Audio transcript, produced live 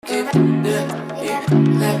But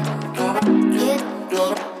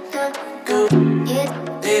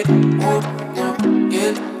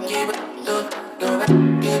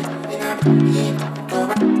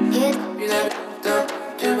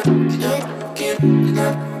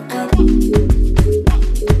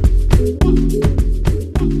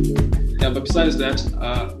besides that,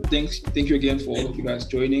 thank you again for you guys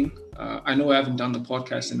joining. I know I haven't done the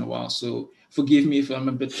podcast in a while, so forgive me if I'm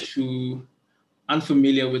a bit too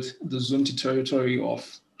unfamiliar with the Zoom territory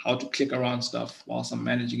of how to click around stuff whilst I'm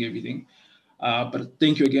managing everything. But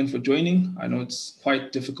thank you again for joining. I know it's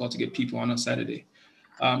quite difficult to get people on a Saturday.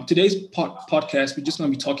 Today's podcast, we're just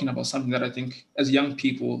going to be talking about something that I think as young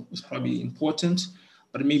people is probably important,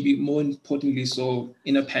 but maybe more importantly so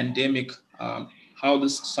in a pandemic, how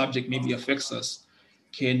this subject maybe affects us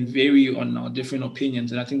can vary on our different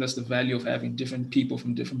opinions. And I think that's the value of having different people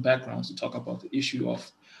from different backgrounds to talk about the issue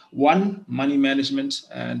of one, money management,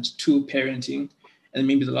 and two, parenting. And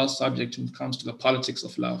maybe the last subject when it comes to the politics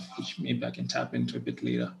of love, which maybe I can tap into a bit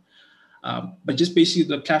later. But just basically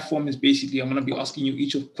the platform is basically, I'm going to be asking you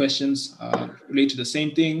each of questions related to the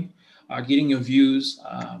same thing, getting your views.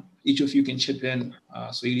 Each of you can chip in,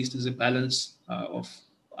 so at least there's a balance of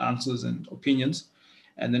answers and opinions.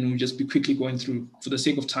 And then we'll just be quickly going through, for the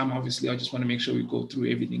sake of time, obviously, I just want to make sure we go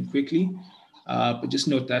through everything quickly. But just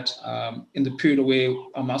note that in the period where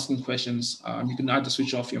I'm asking questions, you can either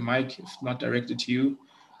switch off your mic if not directed to you.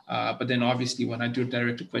 But then obviously when I do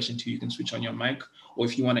direct a question to you, you can switch on your mic. Or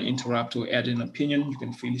if you want to interrupt or add an opinion, you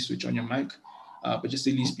can freely switch on your mic. But just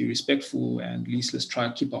at least be respectful, and at least let's try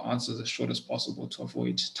to keep our answers as short as possible to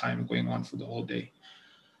avoid time going on for the whole day.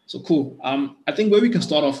 So cool. I think where we can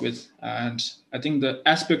start off with, and I think the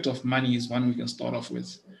aspect of money is one we can start off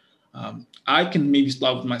with. I can maybe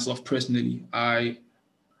start with myself personally. I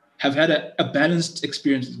have had a balanced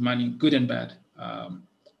experience with money, good and bad,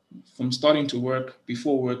 from starting to work,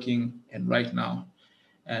 before working, and right now.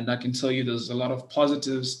 And I can tell you there's a lot of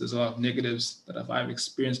positives, there's a lot of negatives that I've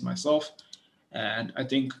experienced myself. And I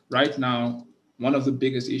think right now, one of the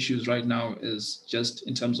biggest issues right now is just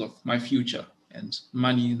in terms of my future and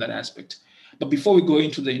money, that aspect. But before we go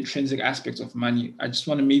into the intrinsic aspects of money, I just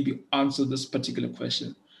want to maybe answer this particular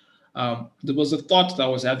question. There was a thought that I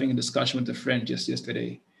was having a discussion with a friend just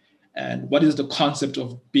yesterday. And what is the concept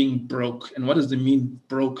of being broke? And what does the mean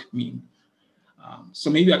broke mean? So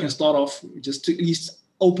maybe I can start off just to at least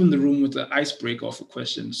open the room with the icebreaker of a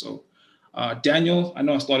question. So Daniel, I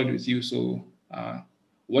know I started with you. So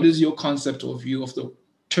what is your concept or view of the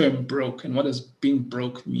term broke, and what does being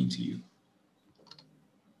broke mean to you?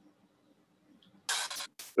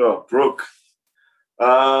 Oh, broke.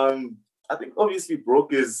 I think obviously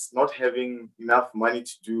broke is not having enough money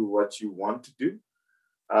to do what you want to do.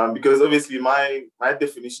 Because obviously my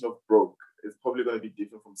definition of broke is probably going to be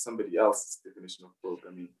different from somebody else's definition of broke.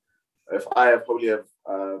 I mean, if I probably have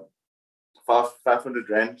 500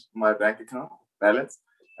 Rand in my bank account balance,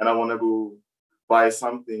 and I want to go buy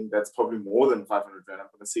something that's probably more than 500 Rand, I'm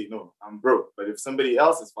going to say, no, I'm broke. But if somebody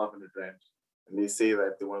else has 500 Rand and they say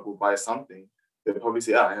that they want to go buy something, they'll probably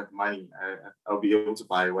say, I have money. I'll be able to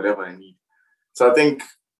buy whatever I need. So I think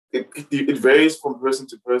it varies from person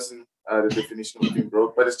to person, the definition of being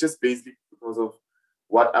broke, but it's just basically because of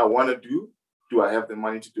what I want to do. Do I have the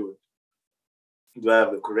money to do it? Do I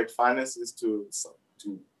have the correct finances to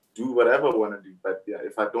do whatever I want to do? But yeah,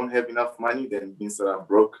 if I don't have enough money, then it means that I'm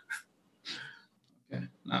broke. Okay,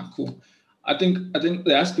 cool. I think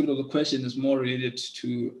the aspect of the question is more related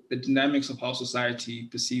to the dynamics of how society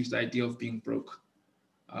perceives the idea of being broke.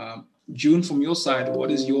 June, from your side,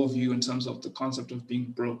 what is your view in terms of the concept of being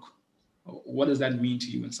broke? What does that mean to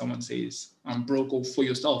you when someone says, I'm broke, or for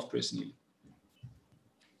yourself personally?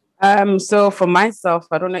 So for myself,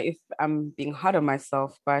 I don't know if I'm being hard on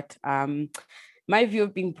myself, but my view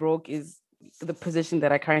of being broke is the position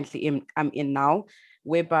that I currently am in now,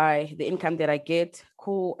 whereby the income that I get,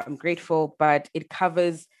 cool, I'm grateful, but it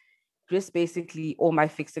covers just basically all my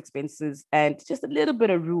fixed expenses and just a little bit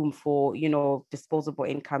of room for, disposable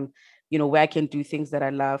income, where I can do things that I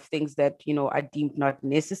love, things that, are deemed not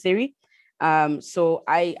necessary. So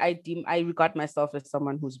I regard myself as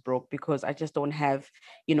someone who's broke because I just don't have,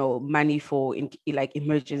 money for like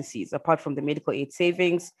emergencies, apart from the medical aid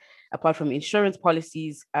savings, apart from insurance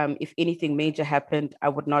policies. If anything major happened, I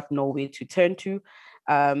would not know where to turn to.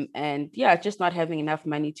 And yeah, just not having enough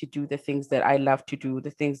money to do the things that I love to do,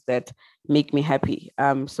 the things that make me happy.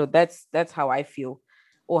 So that's how I feel,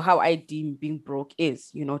 or how I deem being broke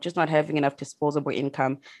is, just not having enough disposable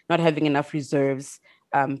income, not having enough reserves,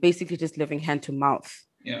 basically just living hand to mouth.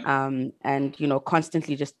 Yeah. And,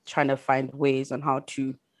 constantly just trying to find ways on how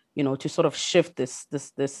to to sort of shift this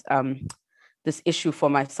issue for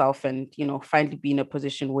myself and, finally be in a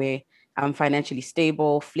position where I'm financially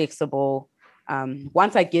stable, flexible.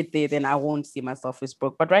 Once I get there, then I won't see myself as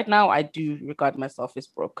broke. But right now I do regard myself as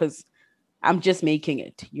broke because I'm just making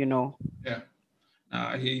it, Yeah,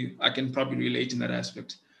 I hear you. I can probably relate in that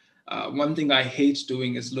aspect. One thing I hate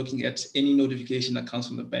doing is looking at any notification that comes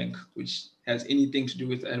from the bank, which has anything to do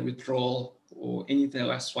with a withdrawal or anything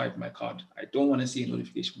I swipe my card. I don't want to see a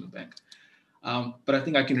notification from the bank. But I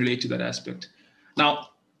think I can relate to that aspect. Now,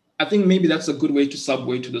 I think maybe that's a good way to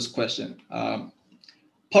subway to this question.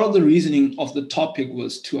 Part of the reasoning of the topic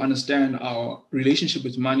was to understand our relationship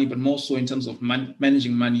with money, but more so in terms of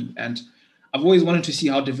managing money. And I've always wanted to see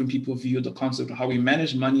how different people view the concept of how we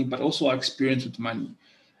manage money, but also our experience with money.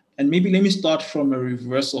 And maybe let me start from a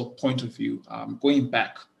reversal point of view, going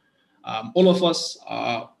back. All of us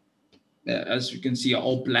are, as you can see, are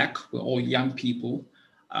all Black. We're all young people.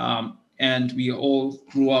 And we all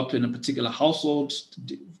grew up in a particular household.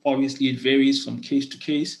 Obviously, it varies from case to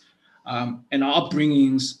case. And our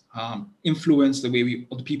upbringings influence the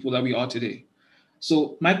people that we are today.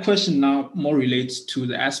 So my question now more relates to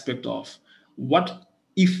the aspect of what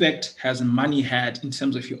effect has money had in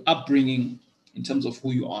terms of your upbringing, in terms of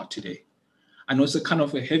who you are today? I know it's a kind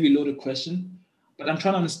of a heavy loaded question, but I'm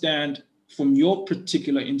trying to understand from your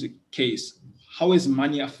particular case, how has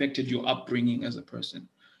money affected your upbringing as a person?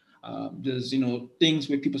 There's, things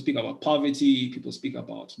where people speak about poverty, people speak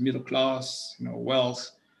about middle class,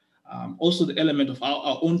 wealth. Also the element of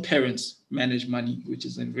our own parents manage money, which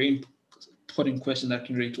is a very important question that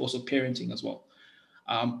can relate to also parenting as well.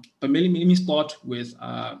 But let me start with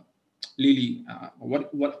Lily.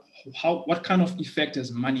 What kind of effect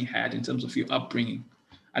has money had in terms of your upbringing?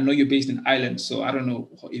 I know you're based in Ireland, so I don't know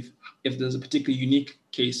if there's a particularly unique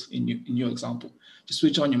case in your example. Just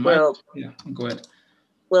switch on your mic. Yeah, go ahead.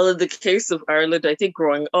 Well, in the case of Ireland, I think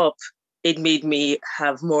growing up, it made me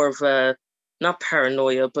have more of a, not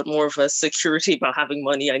paranoia, but more of a security about having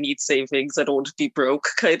money. I need savings. I don't want to be broke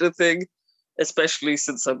kind of thing, especially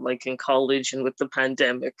since I'm in college and with the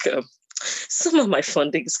pandemic. Some of my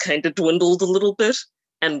funding's kind of dwindled a little bit.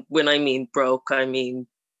 And when I mean broke, I mean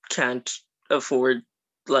can't afford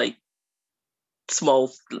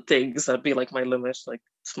small things. That'd be my limit,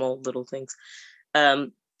 small little things.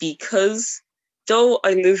 Because though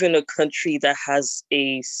I live in a country that has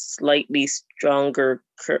a slightly stronger,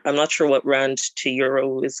 I'm not sure what rand to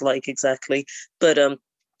euro is exactly, but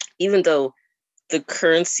even though the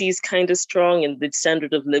currency is kind of strong and the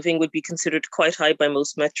standard of living would be considered quite high by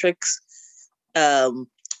most metrics,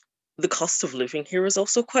 the cost of living here is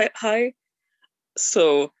also quite high.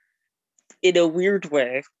 So in a weird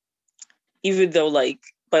way, even though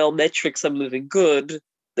by all metrics I'm living good,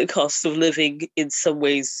 the cost of living in some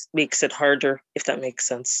ways makes it harder, if that makes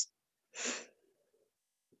sense.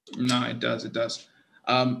 No, it does.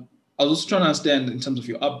 I was just trying to understand in terms of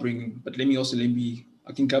your upbringing, but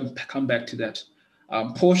I can come back to that.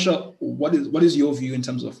 Portia, what is your view in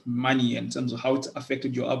terms of money and in terms of how it's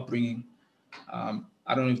affected your upbringing?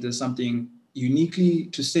 I don't know if there's something uniquely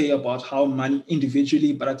to say about how money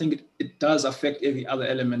individually, but I think it does affect every other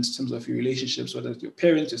element in terms of your relationships, whether it's your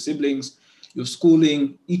parents, your siblings, your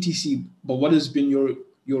schooling, etc. But what has been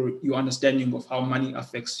your understanding of how money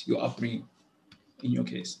affects your upbringing in your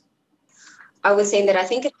case? I was saying that I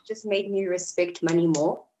think it just made me respect money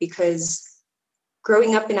more, because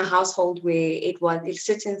growing up in a household where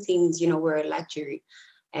certain things, were a luxury,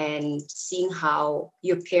 and seeing how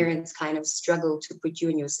your parents kind of struggle to put you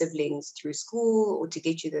and your siblings through school or to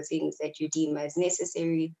get you the things that you deem as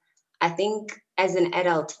necessary. I think as an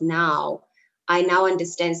adult now, I now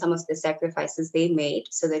understand some of the sacrifices they made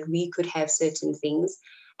so that we could have certain things.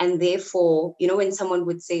 And therefore, when someone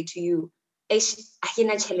would say to you, as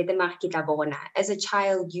a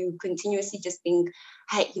child, you continuously just think,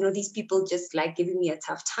 hey, these people just giving me a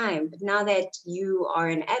tough time. But now that you are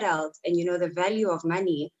an adult and you know the value of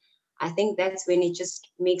money, I think that's when it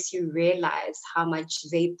just makes you realize how much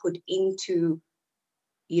they put into,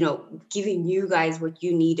 giving you guys what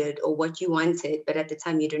you needed or what you wanted, but at the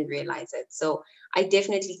time you didn't realize it. So I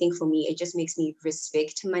definitely think for me, it just makes me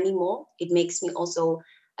respect money more. It makes me also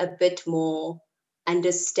a bit more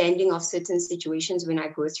understanding of certain situations when I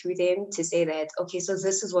go through them, to say that, okay, so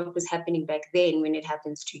this is what was happening back then when it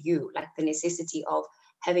happens to you, the necessity of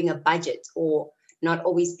having a budget or not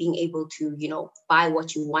always being able to, buy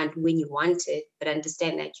what you want when you want it, but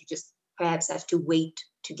understand that you just perhaps have to wait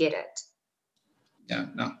to get it. Yeah,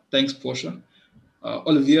 no, thanks, Portia.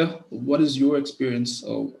 Olivia, what is your experience,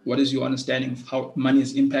 or what is your understanding of how money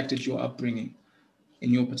has impacted your upbringing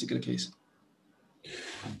in your particular case?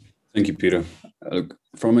 Thank you, Peter. Look,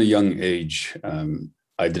 from a young age,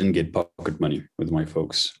 I didn't get pocket money with my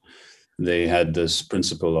folks. They had this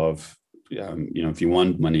principle of, if you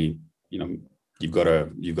want money, you've got to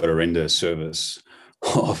render a service,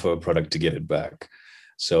 offer a product to get it back.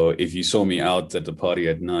 So if you saw me out at the party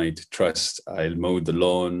at night, trust, I mowed the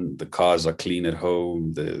lawn, the cars are clean at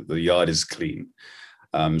home, the yard is clean.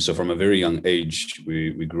 So from a very young age,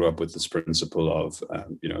 we grew up with this principle of,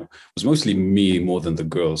 it was mostly me more than the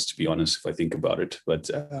girls, to be honest, if I think about it.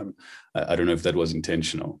 But I don't know if that was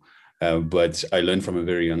intentional. But I learned from a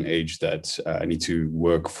very young age that I need to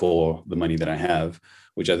work for the money that I have,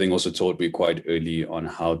 which I think also taught me quite early on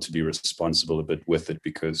how to be responsible a bit with it,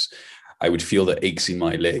 because I would feel the aches in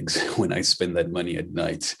my legs when I spend that money at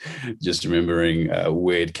night, just remembering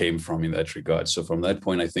where it came from in that regard. So from that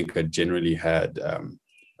point, I think I generally had,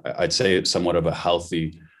 I'd say, somewhat of a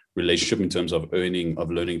healthy relationship in terms of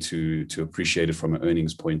learning to appreciate it from an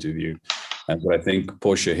earnings point of view. And so I think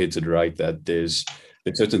Portia hit it right, that there's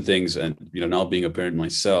certain things, and now being a parent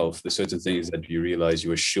myself, there's certain things that you realize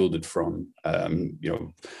you are shielded from.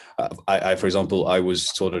 I, for example, I was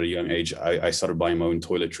taught at a young age, I started buying my own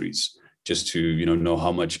toiletries, just to know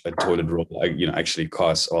how much a toilet roll actually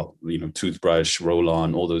costs, or toothbrush, roll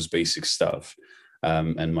on, all those basic stuff.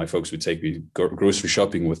 And my folks would take me grocery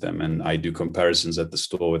shopping with them, and I do comparisons at the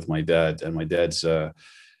store with my dad. And my dad's I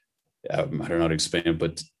don't know how to explain it,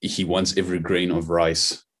 but he wants every grain of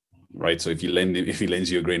rice, right? So if he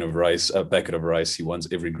lends you a grain of rice, a packet of rice, he wants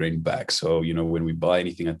every grain back. So when we buy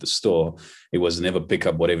anything at the store, it was never pick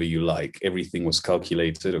up whatever you like. Everything was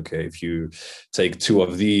calculated. Okay, if you take 2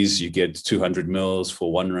 of these, you get 200 mils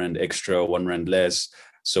for 1 rand extra, 1 rand less.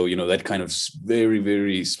 So that kind of very,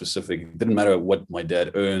 very specific. It didn't matter what my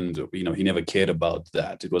dad earned. He never cared about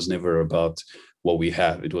that. It was never about what we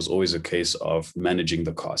have. It was always a case of managing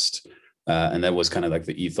the cost. And that was kind of like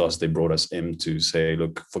the ethos they brought us in, to say,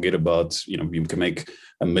 look, forget about, you can make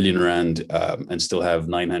R1 million and still have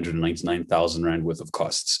 999,000 Rand worth of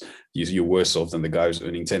costs. You're worse off than the guy who's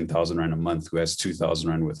earning 10,000 Rand a month who has 2,000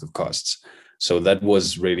 Rand worth of costs. So that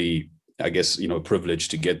was really, I guess, a privilege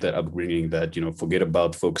to get that upbringing, that, forget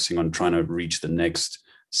about focusing on trying to reach the next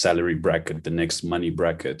salary bracket, the next money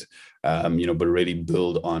bracket, but really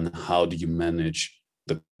build on how do you manage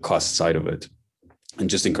the cost side of it. And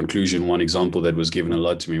just in conclusion, one example that was given a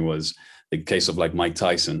lot to me was the case of like Mike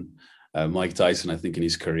Tyson. Mike Tyson, I think in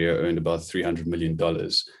his career, earned about $300 million,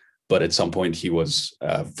 but at some point he was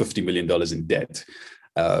 $50 million in debt.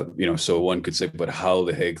 So one could say, but how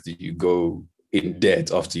the heck did you go in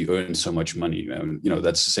debt after you earn so much money?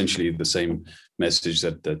 That's essentially the same message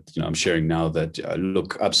that I'm sharing now, that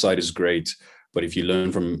look, upside is great, but if you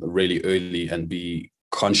learn from really early and be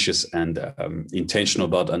conscious and intentional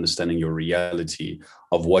about understanding your reality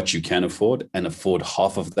of what you can afford, and afford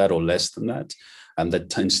half of that or less than that, and that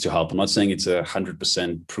tends to help. I'm not saying it's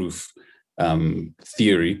 100% proof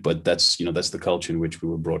theory, but that's the culture in which we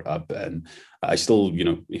were brought up. And I still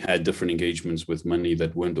had different engagements with money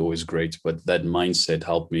that weren't always great, but that mindset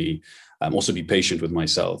helped me also be patient with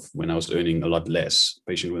myself when I was earning a lot less,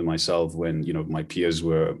 patient with myself when my peers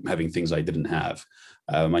were having things I didn't have.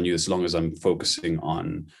 I knew as long as I'm focusing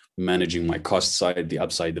on managing my cost side, the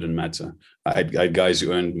upside didn't matter. I had guys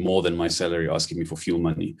who earned more than my salary asking me for fuel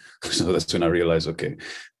money. So that's when I realized, okay,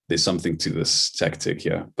 there's something to this tactic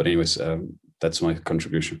here. But anyways, that's my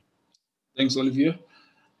contribution. Thanks, Olivier.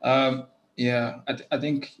 I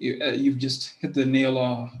think you've just hit the nail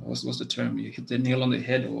on, what's the term? You hit the nail on the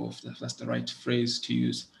head, or if that's the right phrase to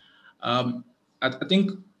use. I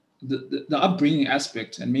think the upbringing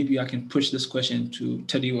aspect, and maybe I can push this question to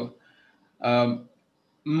Tadiwa.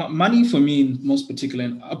 Money for me, most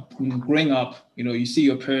particularly, growing up, you see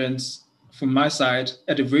your parents. From my side,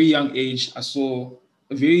 at a very young age, I saw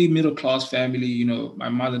a very middle-class family. My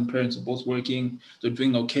mother and parents are both working, they're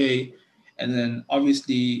doing okay. And then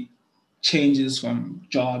obviously changes from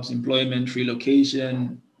jobs, employment,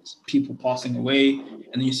 relocation, people passing away,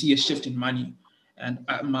 and then you see a shift in money. And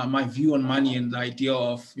my view on money and the idea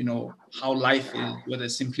of, how life is, whether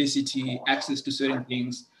simplicity, access to certain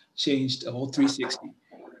things, changed a whole 360.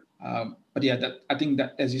 But yeah, I think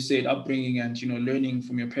that, as you said, upbringing and, learning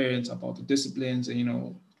from your parents about the disciplines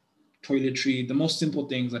and, toiletry, the most simple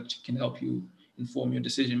things that can help you inform your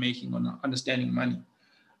decision-making on understanding money.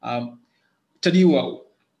 Tadiwa,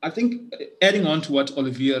 I think adding on to what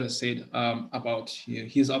Olivier said about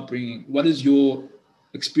his upbringing, what is your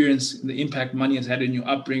experience, the impact money has had in your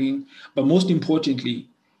upbringing, but most importantly,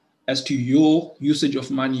 as to your usage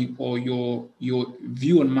of money or your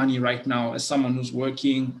view on money right now as someone who's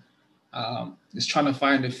working, is trying to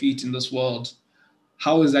find a feet in this world?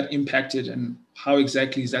 how is that impacted, and how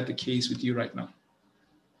exactly is that the case with you right now?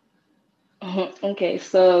 Okay,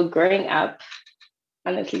 so growing up,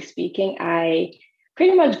 honestly speaking, I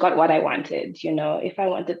pretty much got what I wanted. You know, if I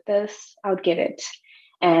wanted this, I would get it.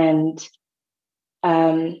 And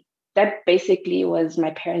that basically was my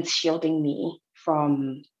parents shielding me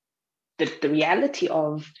from the reality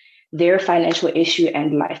of their financial issue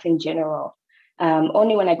and life in general.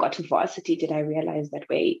 Only when I got to varsity did I realize that,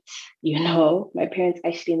 wait, you know, my parents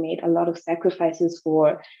actually made a lot of sacrifices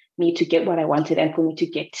for me to get what I wanted and for me to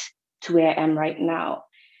get to where I am right now.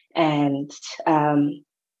 And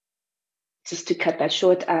just to cut that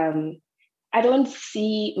short, I don't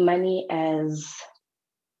see money as,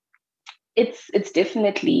 it's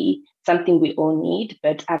definitely something we all need,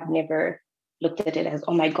 but I've never looked at it as,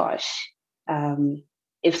 oh my gosh,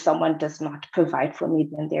 if someone does not provide for me,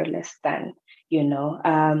 then they're less than, you know.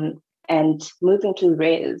 And moving to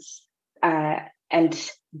res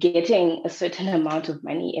and getting a certain amount of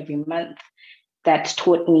money every month, that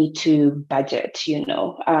taught me to budget, you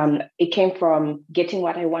know. It came from getting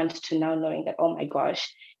what I want to now knowing that, oh my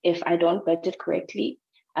gosh, if I don't budget correctly,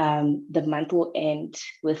 the month will end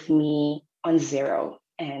with me on zero,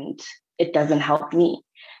 and it doesn't help me.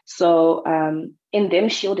 So in them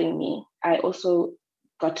shielding me, I also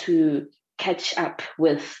got to catch up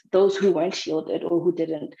with those who weren't shielded or who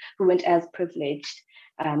weren't as privileged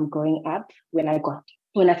growing up when I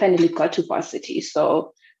finally got to varsity.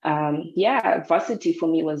 So varsity for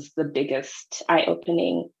me was the biggest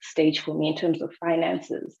eye-opening stage for me in terms of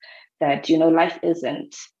finances. That, you know, life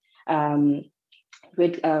isn't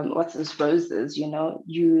with what's this, roses, you know.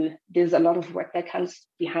 There's a lot of work that comes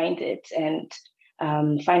behind it, and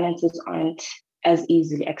finances aren't as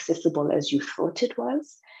easily accessible as you thought it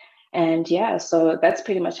was. And yeah, so that's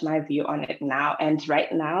pretty much my view on it now. And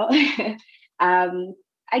right now,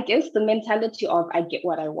 I guess the mentality of I get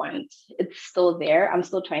what I want, it's still there. I'm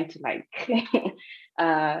still trying to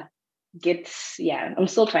I'm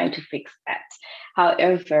still trying to fix that.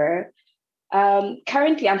 However,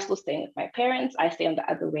 currently I'm still staying with my parents. I stay on the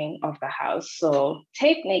other wing of the house. So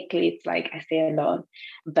technically it's like I stay alone.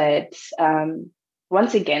 But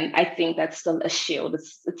once again, I think that's still a shield.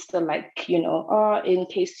 It's still like, you know, in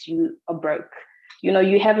case you are broke, you know,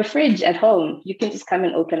 you have a fridge at home. You can just come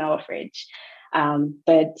and open our fridge.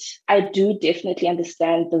 But I do definitely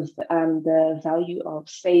understand the value of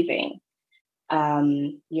saving.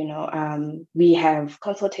 We have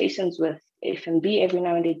consultations with FNB every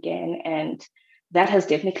now and again, and that has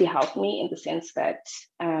definitely helped me in the sense that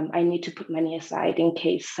I need to put money aside in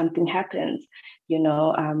case something happens. You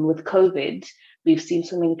know, with COVID, we've seen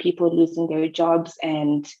so many people losing their jobs,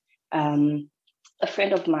 and a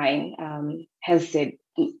friend of mine has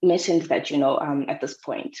mentioned that, you know, at this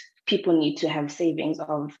point, people need to have savings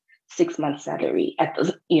of 6 months salary at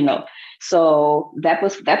the, you know. So that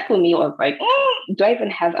for me was like, do I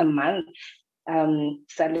even have a month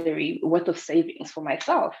salary worth of savings for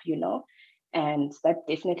myself, you know? And that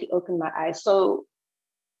definitely opened my eyes. So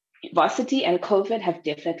varsity and COVID have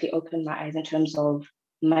definitely opened my eyes in terms of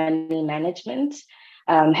money management.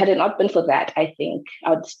 Had it not been for that, I think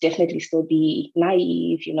I would definitely still be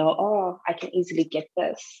naive, you know, oh, I can easily get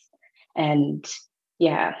this. And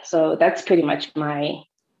yeah, so that's pretty much my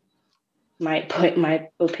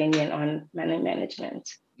opinion on money management.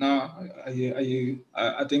 No,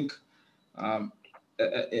 I think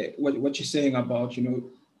what you're saying about, you know,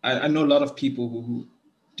 I know a lot of people who,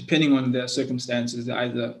 depending on their circumstances, they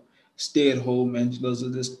either stay at home, and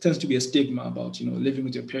there tends to be a stigma about, you know, living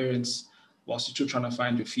with your parents whilst you're still trying to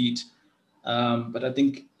find your feet. But I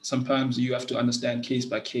think sometimes you have to understand case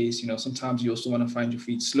by case. You know, sometimes you also want to find your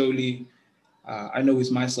feet slowly. I know with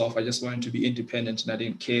myself, I just wanted to be independent, and I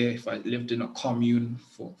didn't care if I lived in a commune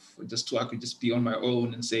for just so I could just be on my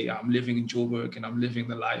own and say, I'm living in Joburg and I'm living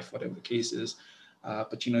the life, whatever the case is.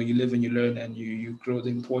 But, you know, you live and you learn, and you grow the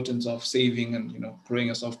importance of saving and, you know, growing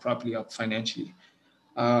yourself properly up financially.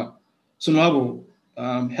 So Nwabo,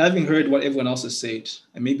 having heard what everyone else has said,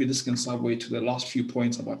 and maybe this can segue to the last few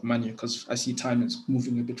points about money, because I see time is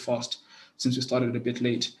moving a bit fast since we started a bit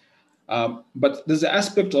late. But there's the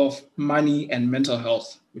aspect of money and mental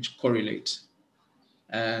health which correlate.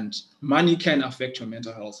 And money can affect your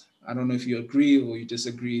mental health. I don't know if you agree or you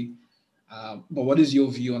disagree, but what is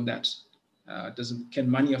your view on that? Can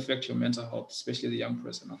money affect your mental health, especially the young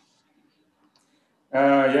person?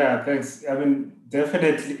 Yeah, thanks. I mean,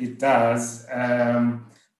 definitely it does.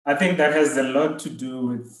 I think that has a lot to do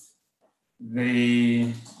with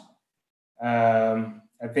the,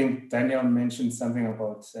 I think Daniel mentioned something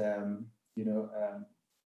about,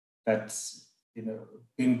 that, you know,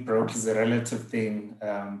 being broke is a relative thing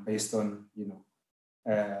based on, you know,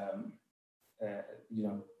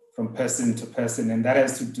 from person to person, and that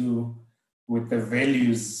has to do with the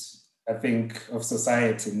values, I think, of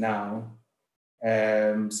society now.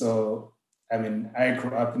 So, I mean, I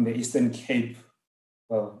grew up in the Eastern Cape,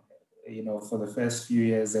 well, for the first few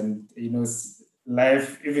years, and,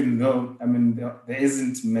 life, even though, I mean, there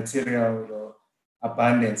isn't material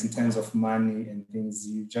abundance in terms of money and things,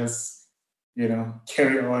 you just,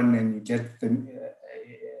 carry on and you get the,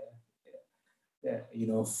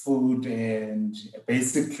 food and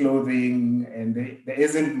basic clothing, and there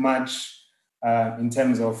isn't much in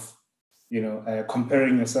terms of,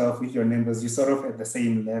 comparing yourself with your neighbors. You're sort of at the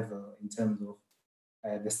same level in terms of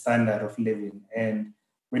the standard of living. And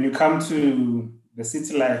when you come to the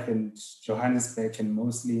city life in Johannesburg, and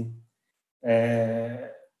mostly, you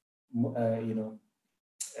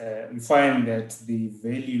find that the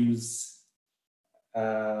values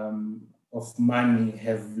of money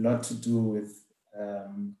have a lot to do with,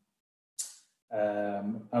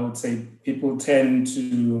 I would say, people tend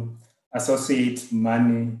to associate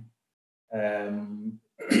money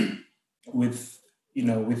with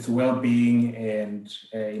well-being and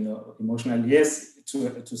emotional. Yes,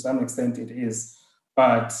 to some extent it is,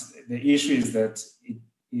 but the issue is that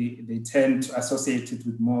they tend to associate it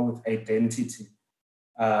more with identity.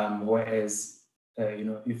 Whereas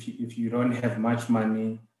if you don't have much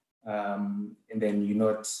money, and then you're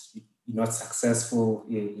not successful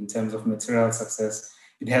in terms of material success,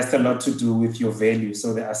 it has a lot to do with your value.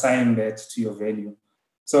 So they assign that to your value.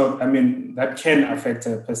 So, I mean, that can affect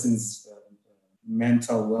a person's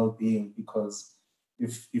mental well-being, because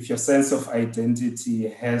if your sense of identity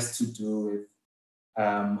has to do with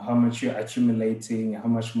how much you're accumulating, how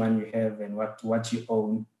much money you have, and what you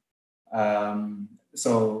own,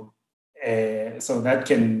 so that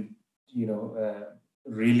can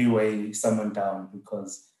really weigh someone down,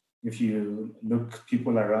 because if you look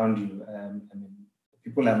people around you, I mean,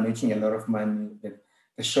 people are making a lot of money.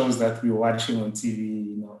 The shows that we're watching on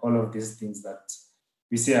TV, all of these things that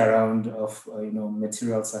we see around of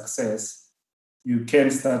material success, you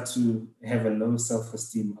can start to have a low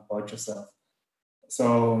self-esteem about yourself.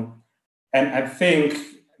 So, and I think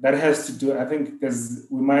that has to do, I think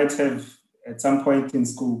we might have at some point in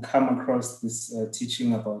school come across this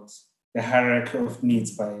teaching about the hierarchy of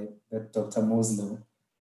needs by Dr. Maslow.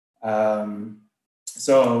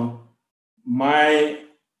 So my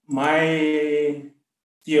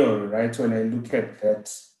theory, right, when I look at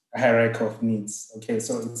that hierarchy of needs, okay,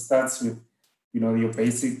 so it starts with, your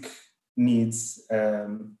basic needs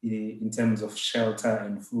in terms of shelter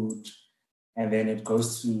and food, and then it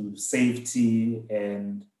goes to safety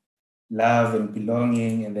and love and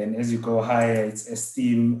belonging, and then as you go higher, it's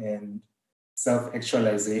esteem and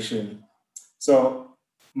self-actualization. So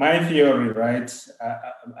my theory, right,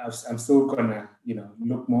 I'm still gonna,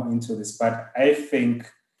 look more into this, but I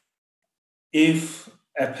think if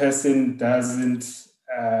a person doesn't,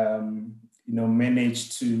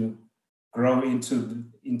 manage to grow into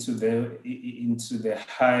the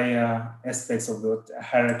higher aspects of the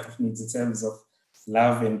hierarchy of needs in terms of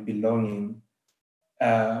love and belonging,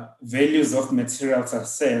 values of material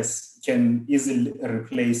success can easily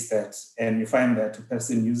replace that. And you find that a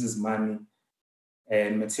person uses money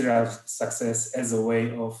and material success as a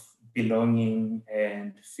way of belonging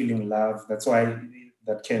and feeling love. That's why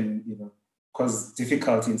that can, cause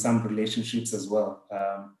difficulty in some relationships as well,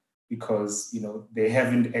 because, they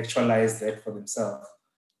haven't actualized that for themselves,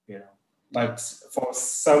 But for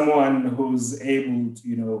someone who's able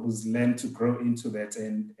to, who's learned to grow into that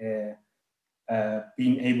and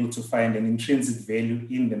being able to find an intrinsic value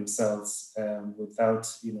in themselves without,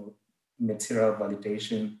 material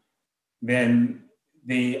validation, then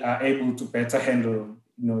they are able to better handle,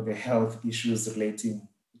 the health issues relating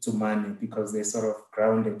to money, because they're sort of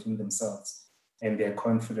grounded in themselves and they're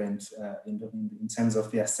confident in terms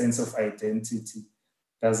of their sense of identity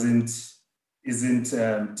isn't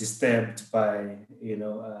disturbed by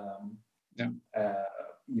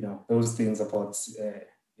those things about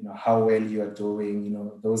how well you are doing,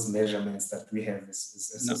 those measurements that we have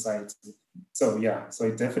as a society. So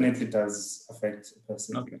it definitely does affect a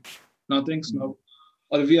person. Okay. No, thanks. No,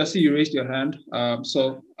 Olivia, I see you raised your hand.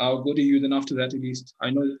 So I'll go to you then after that, at least. I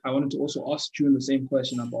know I wanted to also ask June the same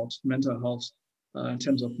question about mental health in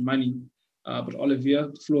terms of money. But Olivia,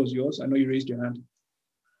 the floor is yours. I know you raised your hand.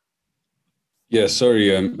 Yeah, sorry.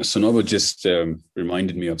 Sonova just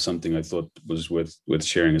reminded me of something I thought was worth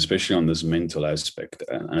sharing, especially on this mental aspect.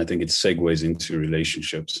 And I think it segues into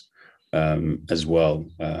relationships as well.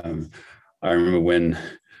 I remember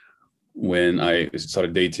when I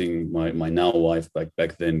started dating my now wife,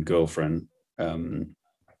 back then girlfriend,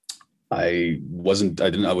 I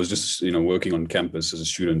was just, working on campus as a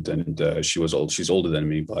student, and she's older than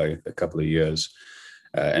me by a couple of years.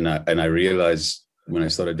 And I realized when I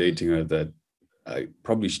started dating her that I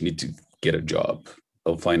probably need to get a job.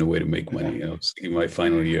 I'll find a way to make money. I was in my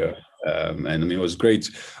final year. And I mean, it was great.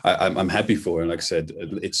 I'm happy for her. And like I said,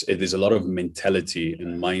 there's a lot of mentality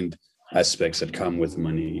and mind aspects that come with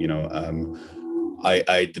money.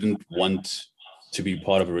 I didn't want to be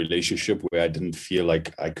part of a relationship where I didn't feel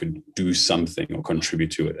like I could do something or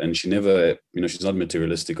contribute to it. And she never, she's not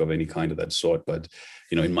materialistic of any kind of that sort, but,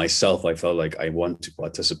 in myself, I felt like I want to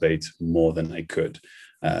participate more than I could.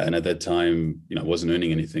 And at that time, I wasn't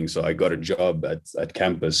earning anything. So I got a job at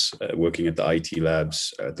campus working at the IT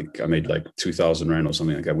labs. I think I made like 2,000 Rand or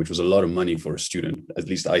something like that, which was a lot of money for a student. At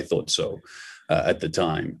least I thought so at the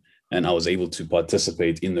time. And I was able to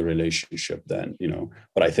participate in the relationship then,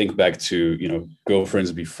 But I think back to,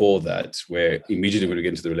 girlfriends before that, where immediately when we get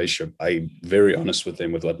into the relationship, I'm very honest with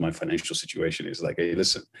them with what my financial situation is. Like, hey,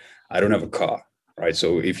 listen, I don't have a car, right?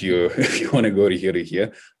 So if you want to go to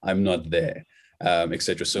here, I'm not there,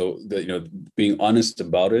 etc. So being honest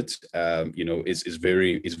about it, is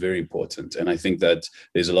very important. And I think that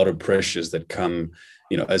there's a lot of pressures that come,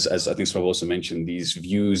 as I think Swav also mentioned, these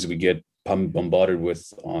views we get bombarded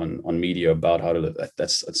with on media about how to live.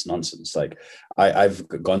 That's nonsense. Like I've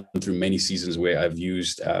gone through many seasons where I've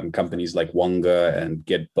used companies like Wonga and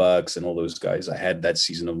Get Bucks and all those guys. I had that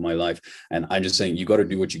season of my life, and I'm just saying you got to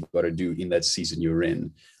do what you got to do in that season you're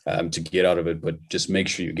in to get out of it. But just make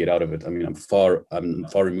sure you get out of it. I mean, I'm far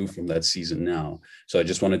removed from that season now, so I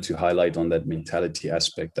just wanted to highlight on that mentality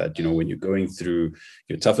aspect that when you're going through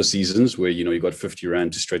your tougher seasons where you got 50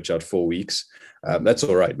 Rand to stretch out 4 weeks. That's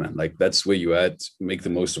all right, man. Like that's where you at. Make the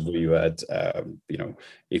most of where you at.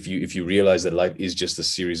 If you realize that life is just a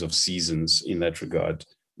series of seasons in that regard,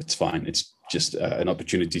 it's fine. It's just an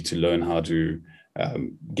opportunity to learn how to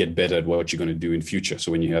get better at what you're going to do in future.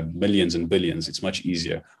 So when you have millions and billions, it's much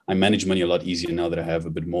easier. I manage money a lot easier now that I have a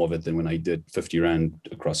bit more of it than when I did 50 Rand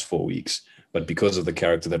across 4 weeks. But because of the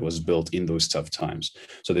character that was built in those tough times.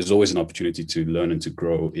 So there's always an opportunity to learn and to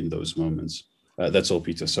grow in those moments. That's all,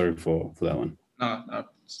 Peter. Sorry for that one. No,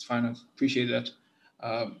 it's fine. I appreciate that.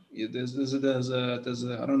 There's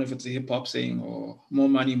a I don't know if it's a hip hop saying or more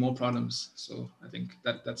money, more problems. So I think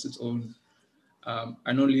that's its own.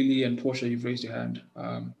 I know Lily and Portia, you've raised your hand.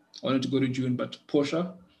 I wanted to go to June, but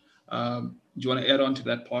Portia, do you want to add on to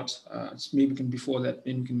that part? Maybe before that,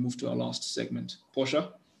 then we can move to our last segment. Portia?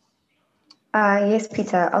 Yes,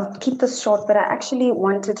 Peter, I'll keep this short, but I actually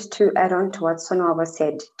wanted to add on to what Sonwaba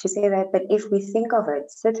said, to say that if we think of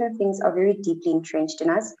it, certain things are very deeply entrenched in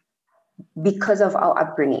us because of our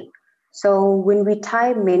upbringing. So when we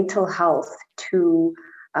tie mental health to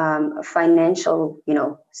financial,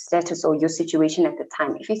 status or your situation at the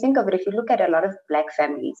time, if you think of it, if you look at a lot of Black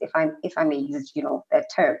families, if I may use, that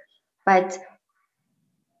term, but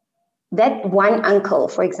that one uncle,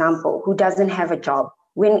 for example, who doesn't have a job,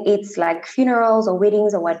 when it's like funerals or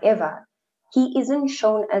weddings or whatever, he isn't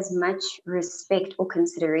shown as much respect or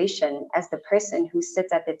consideration as the person who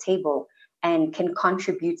sits at the table and can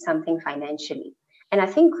contribute something financially. And I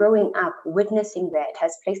think growing up, witnessing that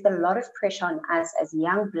has placed a lot of pressure on us as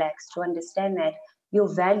young Blacks to understand that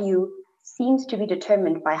your value seems to be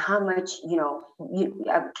determined by how much,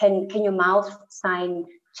 can your mouth sign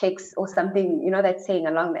checks or something, that's saying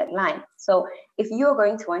along that line. So if you're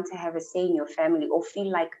going to want to have a say in your family or feel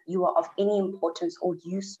like you are of any importance or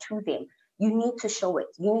use to them, you need to show it.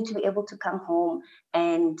 You need to be able to come home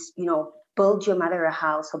and, build your mother a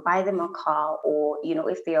house or buy them a car, or,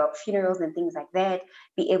 if there are funerals and things like that,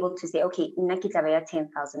 be able to say, okay,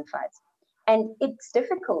 10,000 fads. And it's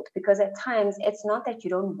difficult because at times it's not that you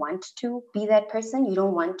don't want to be that person. You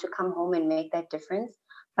don't want to come home and make that difference,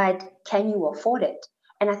 but can you afford it?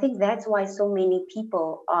 And I think that's why so many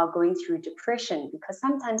people are going through depression, because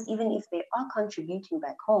sometimes even if they are contributing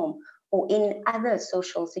back home or in other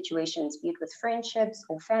social situations, be it with friendships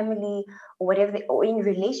or family or whatever, or in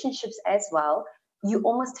relationships as well, you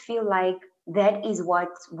almost feel like that is what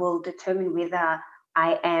will determine whether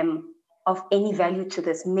I am of any value to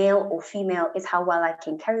this, male or female, is how well I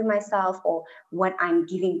can carry myself or what I'm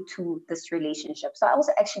giving to this relationship. So I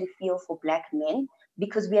also actually feel for Black men,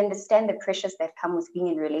 because we understand the pressures that come with being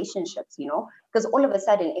in relationships, because all of a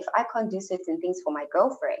sudden, if I can't do certain things for my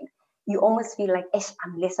girlfriend, you almost feel like,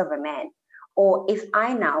 I'm less of a man. Or if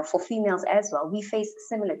I now, for females as well, we face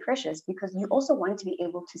similar pressures, because you also want to be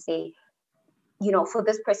able to say, for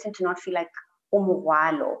this person to not feel like,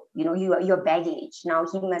 your baggage. Now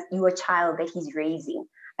you're a child that he's raising.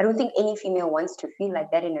 I don't think any female wants to feel like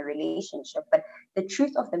that in a relationship. But the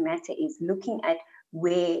truth of the matter is, looking at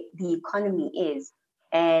where the economy is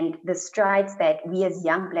and the strides that we as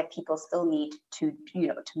young Black people still need to,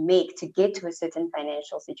 to make to get to a certain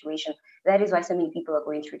financial situation. That is why so many people are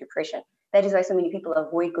going through depression. That is why so many people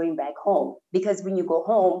avoid going back home, because when you go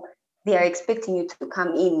home, they are expecting you to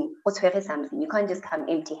come in, you can't just come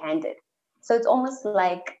empty-handed. So it's almost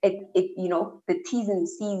like the T's and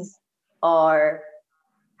C's are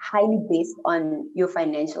highly based on your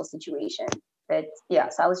financial situation. But yeah,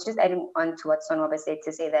 so I was just adding on to what Sonwaba said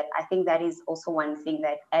to say that I think that is also one thing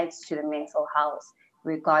that adds to the mental health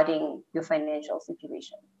regarding your financial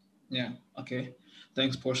situation. Yeah, okay.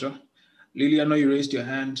 Thanks, Portia. Lily, I know you raised your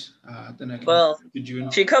hand. Then I can Well, June.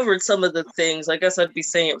 She covered some of the things. I guess I'd be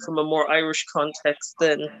saying it from a more Irish context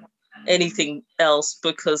than anything else,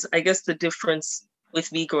 because I guess the difference with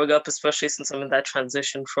me growing up, especially since I'm in that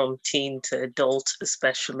transition from teen to adult,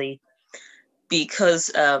 especially, because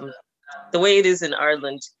the way it is in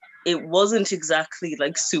Ireland, it wasn't exactly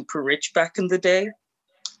like super rich back in the day.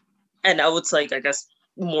 And now it's like, I guess,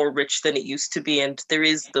 more rich than it used to be. And there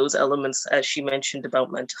is those elements, as she mentioned,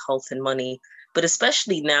 about mental health and money. But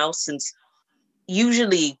especially now, since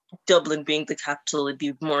usually Dublin being the capital, it'd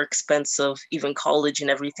be more expensive, even college and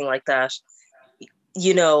everything like that.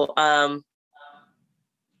 It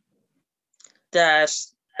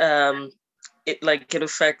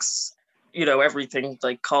affects, everything,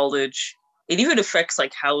 like college. It even affects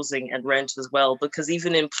like housing and rent as well, because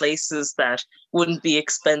even in places that wouldn't be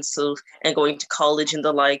expensive and going to college and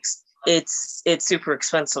the likes, it's super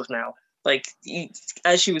expensive now. Like,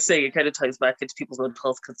 as she was saying, it kind of ties back into people's mental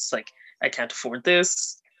health, because it's like, I can't afford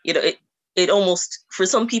this. It almost, for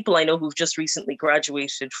some people I know who've just recently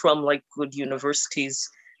graduated from like good universities,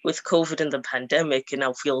 with COVID and the pandemic, it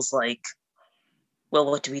now feels like, well,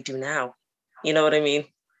 what do we do now? You know what I mean?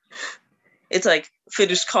 It's like,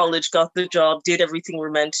 finished college, got the job, did everything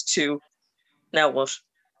we're meant to. Now what?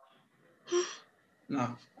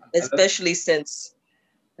 No. Especially since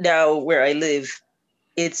now where I live,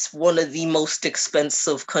 it's one of the most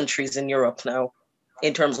expensive countries in Europe now,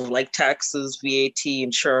 in terms of like taxes, VAT,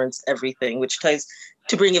 insurance, everything, which ties,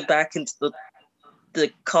 to bring it back into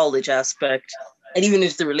the college aspect and even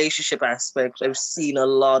into the relationship aspect. I've seen a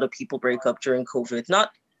lot of people break up during COVID,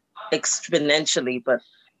 not exponentially, but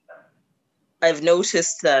I've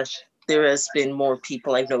noticed that there has been more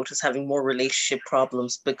people I've noticed having more relationship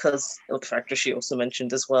problems because of the factor she also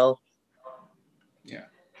mentioned as well. Yeah,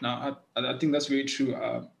 no, I think that's very true.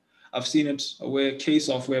 I've seen it a case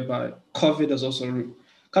of whereby COVID has also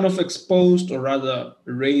kind of exposed, or rather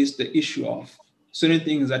raised, the issue of certain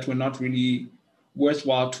things that were not really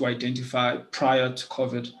worthwhile to identify prior to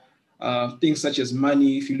COVID. Things such as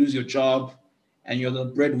money. If you lose your job and you're the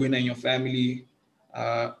breadwinner in your family,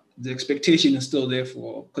 the expectation is still there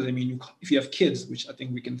because I mean, if you have kids, which I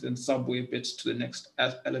think we can then segue a bit to the next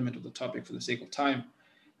element of the topic for the sake of time.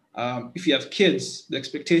 If you have kids, the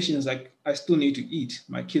expectation is like, I still need to eat.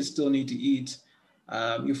 My kids still need to eat.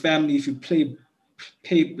 Your family, if you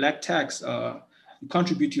pay black tax, you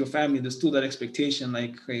contribute to your family, there's still that expectation,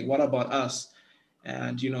 like, hey, what about us?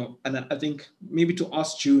 And, and I think maybe to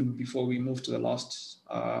ask June before we move to the last,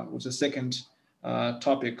 which is the second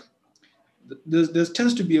topic, there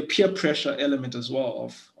tends to be a peer pressure element as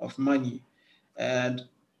well of money. And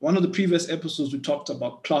one of the previous episodes, we talked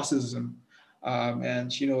about classism.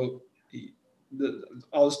 And,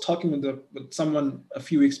 I was talking with someone a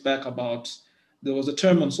few weeks back about, there was a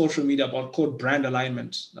term on social media called brand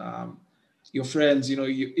alignment. Your friends,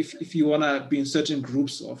 if you want to be in certain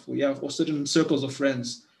groups or certain circles of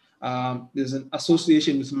friends, there's an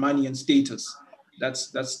association with money and status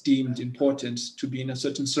that's deemed important to be in a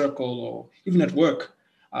certain circle, or even at work,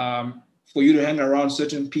 for you to hang around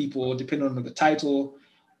certain people, depending on the title,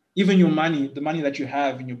 even your money, the money that you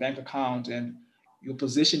have in your bank account and your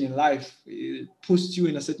position in life, it puts you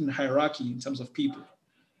in a certain hierarchy in terms of people.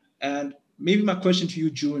 And maybe my question to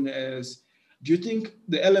you, June, is, do you think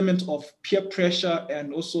the element of peer pressure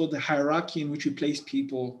and also the hierarchy in which we place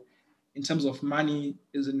people in terms of money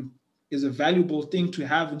is a valuable thing to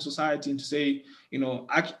have in society, and to say,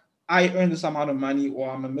 I earn this amount of money,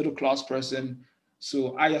 or I'm a middle-class person,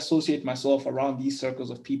 so I associate myself around these circles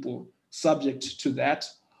of people subject to that?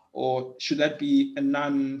 Or should that be a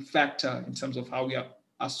non-factor in terms of how we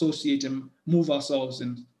associate and move ourselves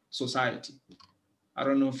in society? I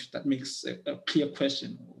don't know if that makes a clear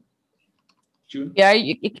question. June? Yeah,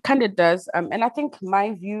 it kind of does. And I think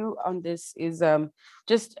my view on this is I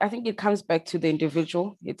think it comes back to the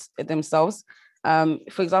individual, it's themselves.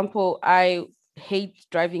 For example, I hate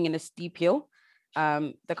driving in a steep hill.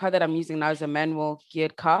 The car that I'm using now is a manual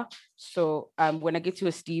geared car. So when I get to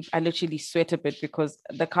a steep, I literally sweat a bit because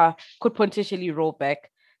the car could potentially roll back.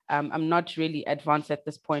 I'm not really advanced at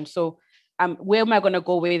this point. So where am I going to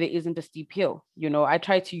go where there isn't a steep hill? You know, I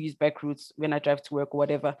try to use back routes when I drive to work or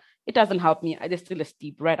whatever. It doesn't help me. There's still a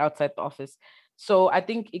steep right outside the office. So I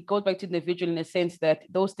think it goes back to the individual in a sense that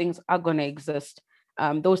those things are going to exist.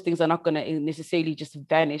 Those things are not going to necessarily just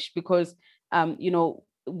vanish because, you know,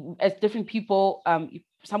 as different people,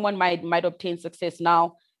 someone might obtain success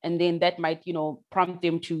now, and then that might, you know, prompt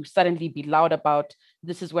them to suddenly be loud about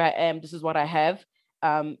this is where I am, this is what I have.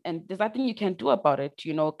 And there's nothing you can do about it.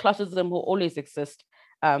 You know, classism will always exist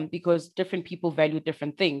because different people value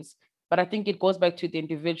different things. But I think it goes back to the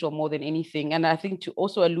individual more than anything. And I think to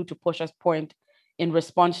also allude to Portia's point in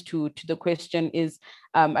response to the question is,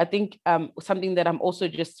 I think something that I'm also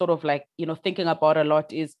just sort of like, you know, thinking about a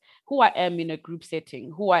lot is who I am in a group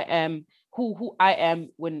setting, who I am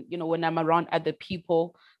when, you know, when I'm around other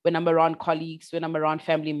people, when I'm around colleagues, when I'm around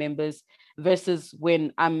family members, versus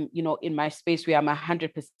when I'm, you know, in my space where I'm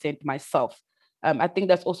 100% myself. I think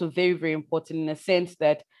that's also very, very important in a sense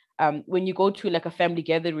that when you go to like a family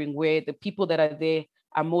gathering where the people that are there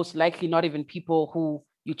are most likely not even people who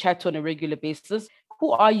you chat to on a regular basis,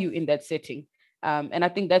 who are you in that setting? And I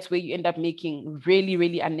think that's where you end up making really,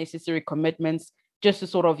 really unnecessary commitments just to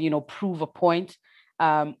sort of, you know, prove a point.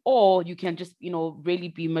 Or you can just, you know, really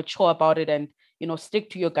be mature about it and, you know, stick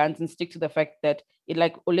to your guns and stick to the fact that it,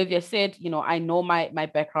 like Olivia said, you know, I know my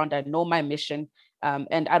background, I know my mission,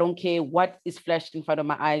 and I don't care what is flashed in front of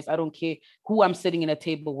my eyes. I don't care who I'm sitting in a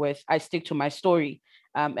table with. I stick to my story.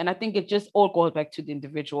 And I think it just all goes back to the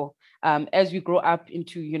individual. As we grow up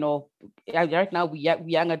into, you know, right now we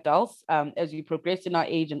young adults, as we progress in our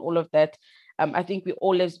age and all of that, I think we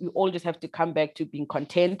all just have to come back to being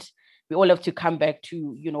content. We all have to come back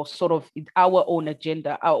to, you know, sort of our own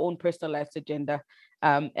agenda, our own personalized agenda.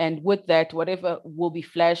 And with that, whatever will be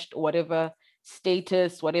flashed, whatever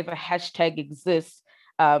status, whatever hashtag exists,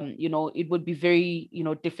 you know, it would be very, you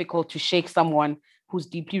know, difficult to shake someone who's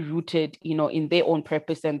deeply rooted, you know, in their own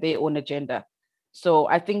purpose and their own agenda. So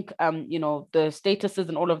I think, you know, the statuses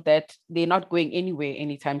and all of that, they're not going anywhere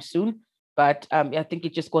anytime soon. But I think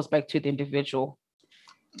it just goes back to the individual.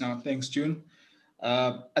 Thanks, June.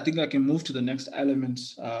 I think I can move to the next element,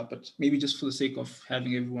 but maybe just for the sake of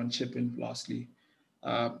having everyone chip in lastly.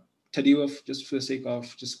 Tadiwa, just for the sake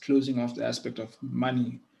of just closing off the aspect of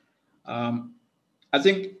money. I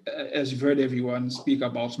think, as you've heard everyone speak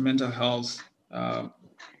about mental health,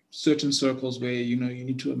 certain circles where, you know, you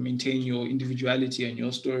need to maintain your individuality and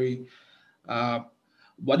your story.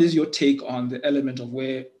 What is your take on the element of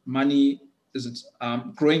where money is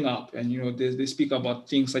growing up? And, you know, they speak about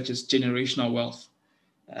things such as generational wealth.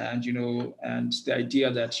 And, you know, and the idea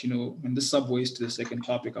that, you know, when this subways to the second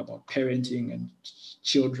topic about parenting and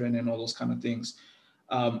children and all those kind of things,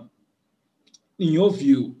 in your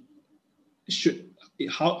view,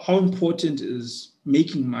 how important is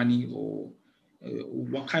making money, or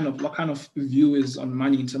what kind of view is on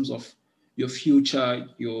money in terms of your future,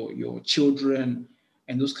 your children,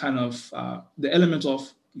 and those kind of the element of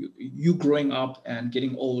you growing up and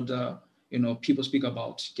getting older? You know, people speak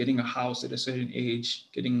about getting a house at a certain age,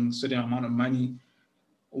 getting a certain amount of money.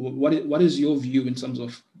 What is your view in terms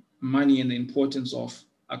of money and the importance of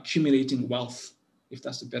accumulating wealth, if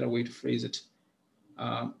that's a better way to phrase it,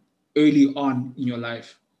 early on in your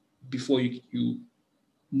life before you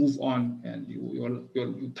move on and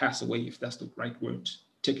you pass away, if that's the right word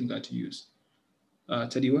technically to use?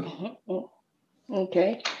 Tadiwa?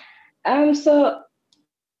 Okay. So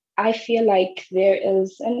I feel like there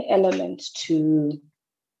is an element to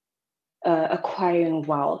acquiring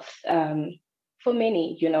wealth. For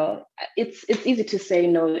many, you know, it's easy to say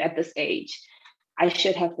no at this age. I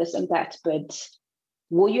should have this and that, but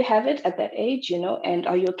will you have it at that age, you know? And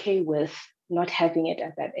are you okay with not having it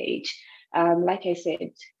at that age? Like I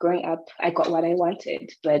said, growing up, I got what I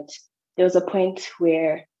wanted, but there was a point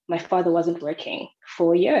where my father wasn't working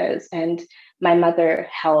for years and my mother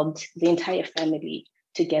held the entire family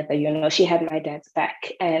together. You know, she had my dad's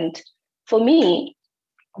back. And for me,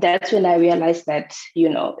 that's when I realized that, you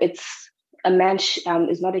know, it's a man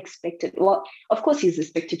is not expected. Well, of course, he's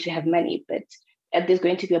expected to have money, but there's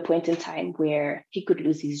going to be a point in time where he could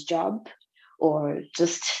lose his job or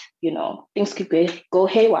just, you know, things could go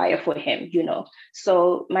haywire for him, you know.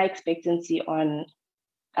 So my expectancy on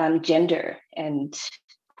gender and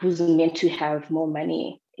who's meant to have more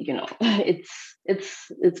money, you know, it's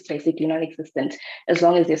basically non-existent as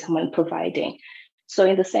long as there's someone providing. So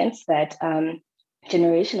in the sense that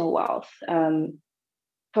generational wealth,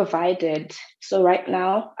 provided. So right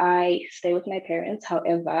now I stay with my parents.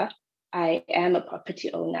 However, I am a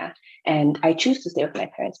property owner and I choose to stay with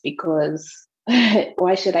my parents because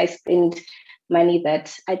why should I spend money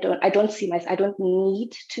that I don't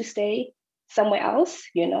need to stay somewhere else,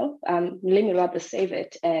 let me rather save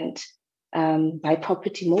it and buy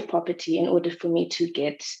more property in order for me to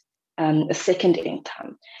get a second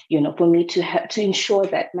income, for me to ensure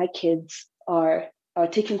that my kids are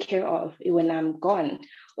taken care of when I'm gone,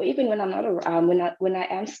 or even when I'm not around, when I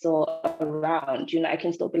am still around, I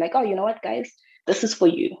can still be like, oh, you know what, guys, this is for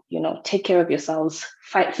you, take care of yourselves,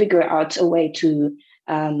 figure out a way to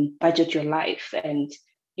budget your life and,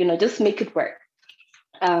 just make it work.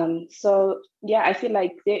 So yeah, I feel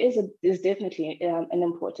like there's definitely an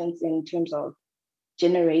importance in terms of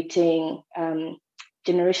generating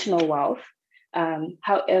generational wealth.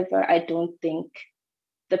 However, I don't think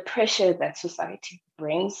the pressure that society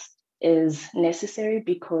brings is necessary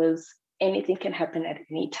because anything can happen at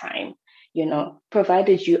any time,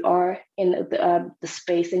 provided you are in the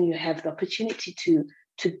space and you have the opportunity to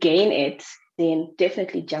gain it, then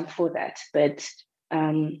definitely jump for that. But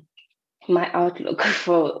my outlook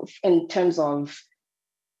in terms of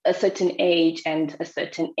a certain age and a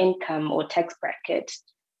certain income or tax bracket,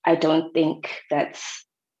 I don't think that's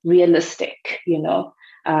realistic.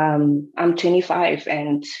 I'm 25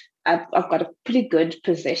 and I've got a pretty good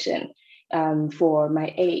position for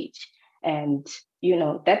my age, and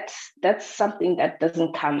that's something that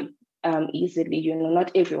doesn't come easily.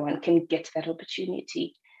 Not everyone can get that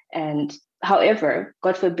opportunity, and however,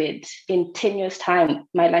 God forbid, in 10 years' time,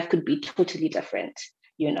 my life could be totally different.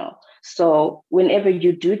 So whenever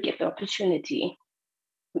you do get the opportunity,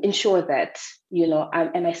 ensure that,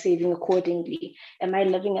 am I saving accordingly? Am I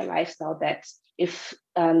living a lifestyle that if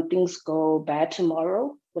things go bad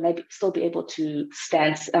tomorrow, will I still be able to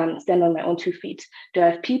stand on my own 2 feet? Do I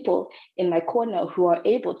have people in my corner who are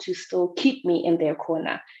able to still keep me in their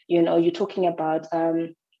corner? You're talking about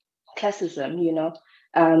classism,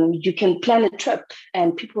 you can plan a trip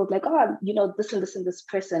and people are like, oh, this and this and this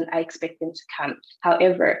person, I expect them to come.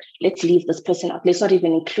 However, let's leave this person out. Let's not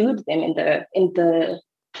even include them in the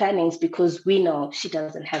plannings because we know she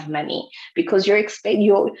doesn't have money. Because your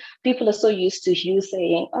people are so used to you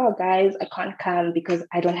saying, oh, guys, I can't come because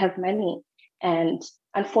I don't have money. And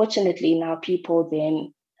unfortunately, now people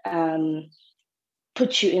then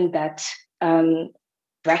put you in that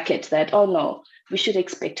bracket that, oh no, we should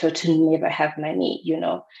expect her to never have money,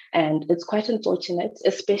 and it's quite unfortunate,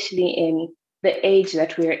 especially in the age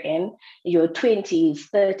that we're in, your 20s,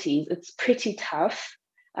 30s, it's pretty tough.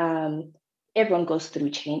 Everyone goes through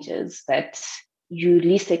changes that you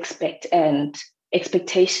least expect and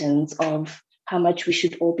expectations of how much we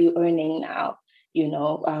should all be earning now.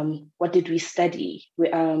 What did we study?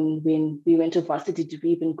 When we went to varsity, did we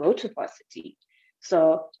even go to varsity?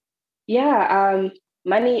 So yeah,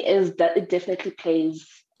 money it definitely plays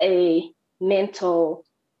a mental.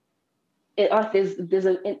 There's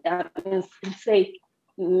a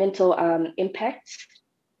mental impact,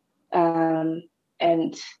 and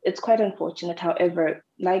it's quite unfortunate. However,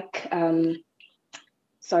 like Jane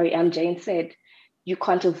said, you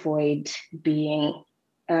can't avoid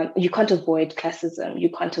you can't avoid classism. You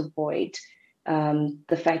can't avoid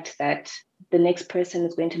the fact that the next person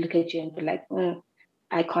is going to look at you and be like,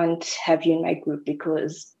 I can't have you in my group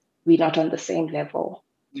because we're not on the same level.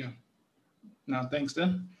 Yeah. No, thanks,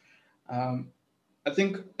 Dan. I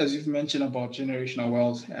think, as you've mentioned about generational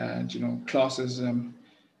wealth and classism,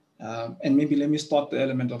 and maybe let me start the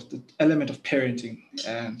element of parenting,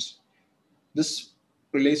 and this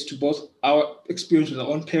relates to both our experience with our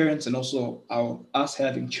own parents and also us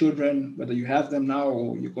having children, whether you have them now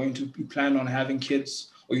or you're going to be planning on having kids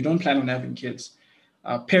or you don't plan on having kids.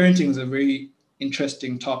 Parenting is a very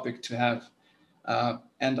interesting topic to have.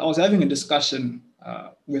 And I was having a discussion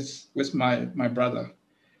with my brother,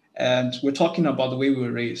 and we're talking about the way we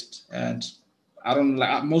were raised. And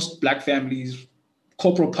most Black families,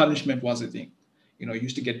 corporal punishment was a thing. You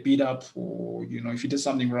used to get beat up, or if you did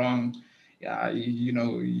something wrong,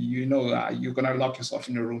 you're gonna lock yourself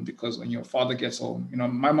in the room because when your father gets home,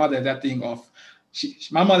 my mother had that thing of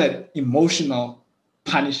my mother had emotional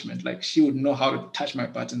punishment. Like, she would know how to touch my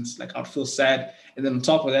buttons. Like, I'd feel sad, and then on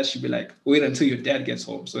top of that, she'd be like, wait until your dad gets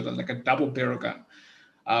home. So it was like a double barrel gun.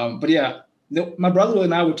 But yeah, my brother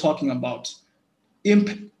and I were talking about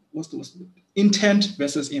intent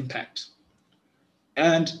versus impact,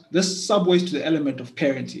 and this subways to the element of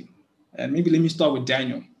parenting. And maybe let me start with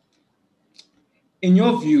Daniel. In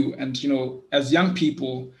your view, and as young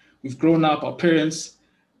people, we've grown up, our parents,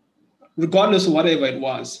 regardless of whatever it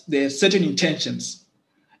was, there are certain intentions.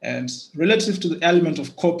 And relative to the element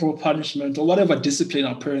of corporal punishment or whatever discipline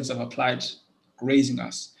our parents have applied raising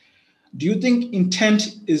us, do you think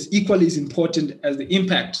intent is equally as important as the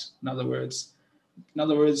impact? In other words,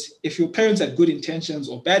 if your parents had good intentions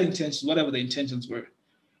or bad intentions, whatever the intentions were,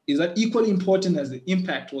 is that equally important as the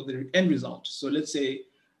impact or the end result? So let's say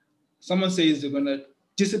someone says they're going to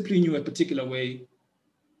discipline you a particular way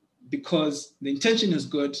because the intention is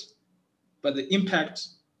good, but the impact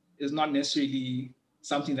is not necessarily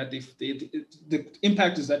something that the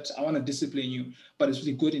impact is that I want to discipline you, but it's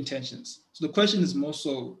with good intentions. So the question is more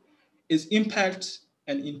so, is impact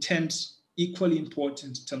and intent equally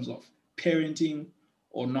important in terms of parenting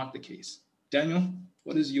or not the case? Daniel,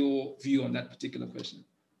 what is your view on that particular question?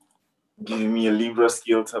 Giving me a Libra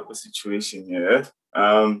scale type of situation here.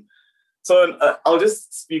 So I'll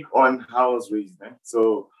just speak on how I was raised. Right?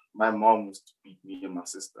 So my mom used to beat me and my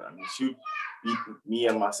sister. I mean, she would beat me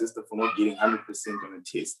and my sister for not getting 100% on a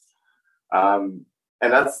test. And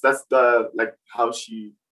that's the like how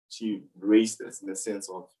she raised us in the sense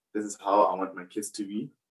of this is how I want my kids to be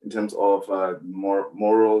in terms of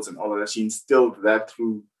morals and all of that. She instilled that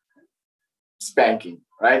through spanking,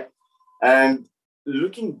 right? And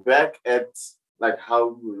looking back at like how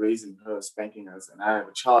we were raising her, spanking us, and I have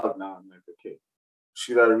a child now, I'm like, okay,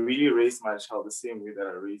 should I really raise my child the same way that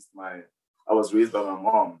I was raised by my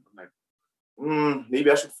mom? I'm like,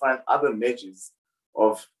 maybe I should find other measures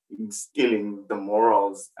of instilling the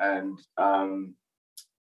morals and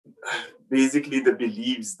basically the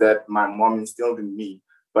beliefs that my mom instilled in me,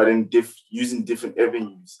 but in using different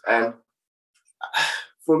avenues. And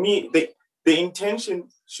for me, the intention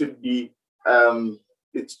should be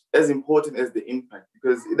it's as important as the impact,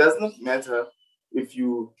 because it does not matter if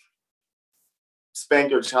you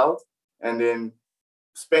spank your child and then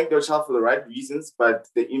spank your child for the right reasons, but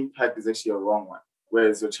the impact is actually a wrong one.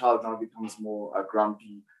 Whereas your child now becomes more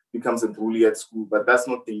grumpy, becomes a bully at school, but that's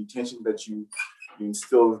not the intention that you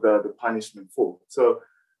instill the punishment for. So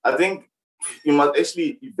I think you must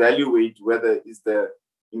actually evaluate whether is the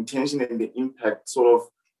intention and the impact sort of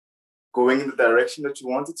going in the direction that you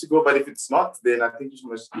want it to go. But if it's not, then I think you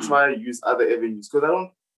must try to use other avenues. Because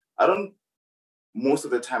I don't most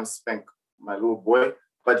of the time spank my little boy,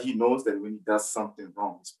 but he knows that when he does something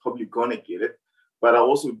wrong, he's probably gonna get it. But I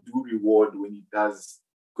also do reward when he does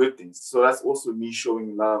good things. So that's also me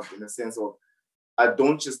showing love in the sense of I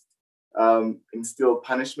don't just instill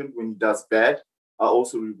punishment when he does bad. I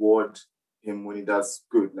also reward him when he does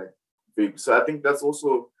good, like big. So I think that's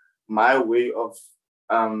also my way of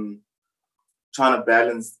trying to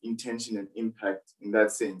balance intention and impact in that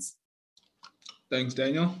sense. Thanks,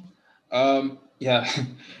 Daniel. Yeah,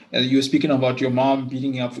 and you were speaking about your mom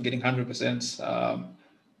beating you up for getting 100%.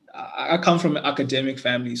 I come from an academic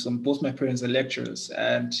family, so both my parents are lecturers,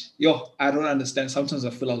 and I don't understand. Sometimes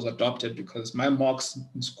I feel I was adopted because my marks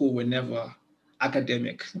in school were never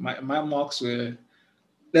academic. My marks were,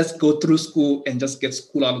 let's go through school and just get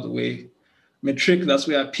school out of the way. Matric, that's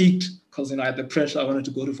where I peaked because I had the pressure. I wanted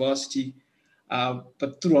to go to varsity.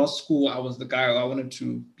 But throughout school, I was the guy. I wanted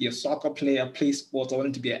to be a soccer player, play sports. I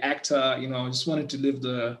wanted to be an actor. I just wanted to live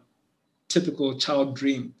the typical child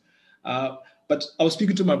dream. But I was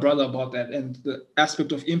speaking to my brother about that and the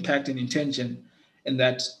aspect of impact and intention, and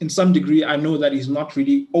that in some degree, I know that he's not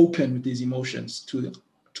really open with his emotions to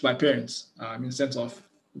my parents, in the sense of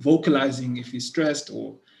vocalizing if he's stressed,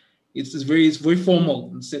 or it's very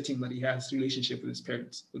formal setting that he has relationship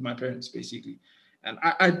with my parents, basically. And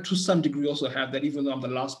I, to some degree, also have that, even though I'm the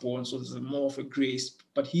last born, so there's more of a grace,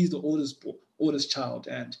 but he's the oldest child.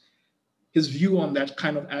 And his view on that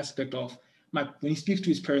kind of aspect of when he speaks to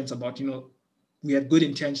his parents about, we had good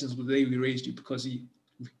intentions with the way we raised you, because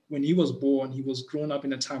when he was born, he was grown up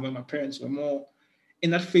in a time when my parents were more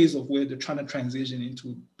in that phase of where they're trying to transition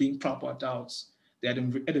into being proper adults. They had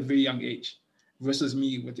at a very young age, versus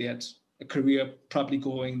me, where they had a career properly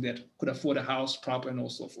going, that could afford a house proper and all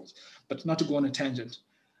so forth. But not to go on a tangent.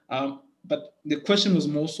 But the question was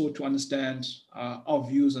more so to understand our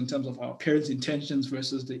views in terms of our parents' intentions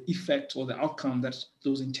versus the effect or the outcome that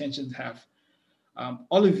those intentions have.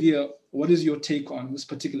 Olivia, what is your take on this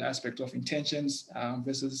particular aspect of intentions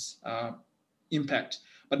versus impact?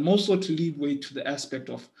 But more so to lead way to the aspect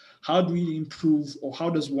of how do we improve, or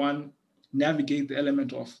how does one navigate the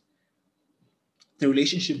element of the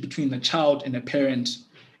relationship between the child and a parent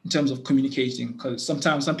in terms of communicating? Because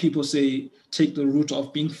sometimes some people say, take the route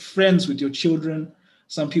of being friends with your children.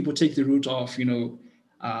 Some people take the route of,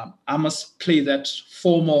 I must play that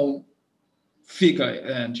formal figure,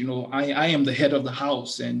 and, I am the head of the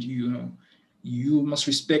house, and, you must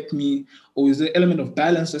respect me. Or is there an element of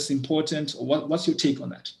balance that's important? Or what's your take on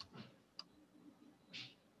that?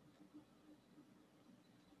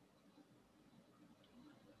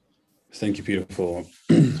 Thank you, Peter, for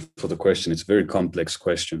the question. It's a very complex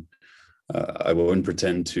question. I won't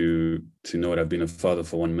pretend to know it. I've been a father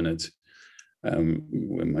for 1 minute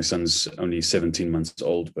when my son's only 17 months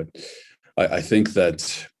old. But I think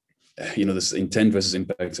that, this intent versus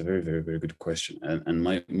impact is a very, very, very good question. And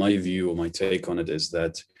my view or my take on it is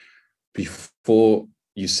that before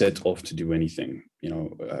you set off to do anything,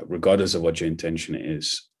 regardless of what your intention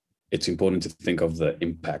is, it's important to think of the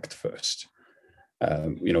impact first.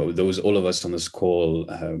 All of us on this call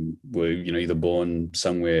were, either born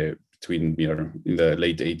somewhere between, in the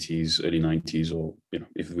late 80s, early 90s, or,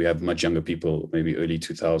 if we have much younger people, maybe early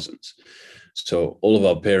 2000s. So all of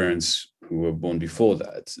our parents who were born before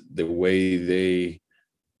that, the way they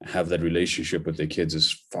have that relationship with their kids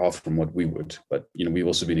is far from what we would. But, we've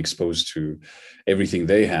also been exposed to everything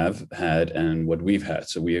they have had and what we've had.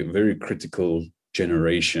 So we are a very critical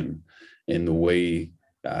generation in the way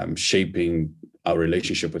shaping our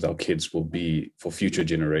relationship with our kids will be for future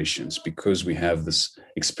generations, because we have this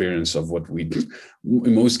experience of what we,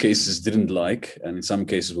 in most cases, didn't like, and in some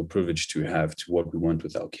cases we're privileged to have, to what we want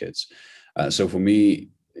with our kids. So for me,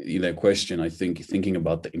 that question, I think thinking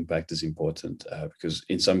about the impact is important, because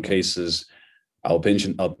in some cases, our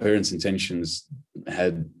parents' intentions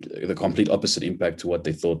had the complete opposite impact to what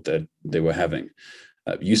they thought that they were having.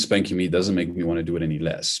 You spanking me doesn't make me want to do it any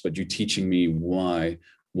less, but you teaching me why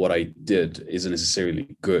what I did isn't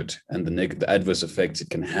necessarily good, and the adverse effects it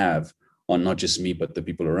can have on not just me, but the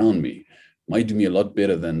people around me, might do me a lot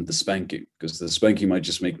better than the spanking, because the spanking might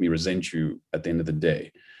just make me resent you at the end of the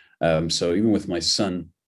day. So even with my son,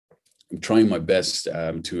 I'm trying my best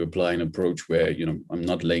to apply an approach where, I'm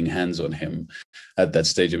not laying hands on him at that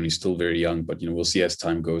stage. I mean, he's still very young, but, we'll see as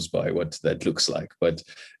time goes by what that looks like. But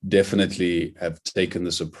definitely have taken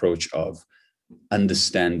this approach of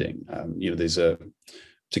understanding. There's a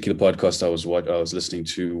particular podcast I was listening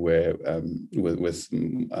to where with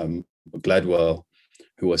Gladwell,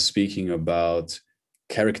 who was speaking about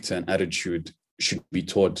character and attitude should be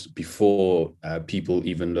taught before people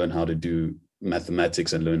even learn how to do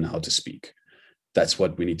mathematics and learn how to speak. That's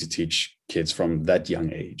what we need to teach kids from that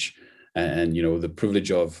young age. And the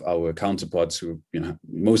privilege of our counterparts who, in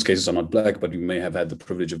most cases are not Black, but we may have had the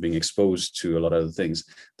privilege of being exposed to a lot of other things.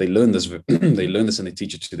 They learn this, they learn this, and they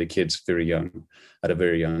teach it to their kids at a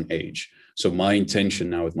very young age. So my intention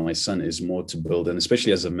now with my son is more to build, and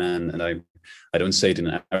especially as a man, and I don't say it in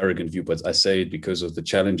an arrogant view, but I say it because of the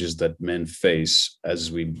challenges that men face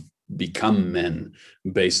as we become men,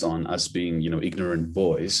 based on us being, ignorant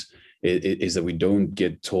boys. Is that we don't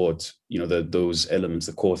get taught, those elements,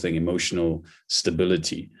 the core thing, emotional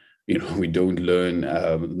stability. We don't learn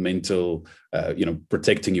mental,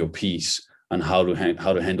 protecting your peace, and how to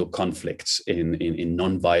handle conflicts in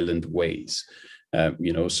non-violent ways.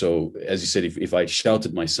 So as you said, if I shout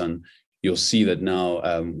at my son, you'll see that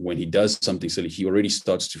now when he does something silly, he already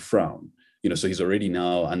starts to frown. So he's already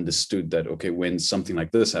now understood that, okay, when something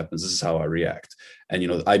like this happens, this is how I react.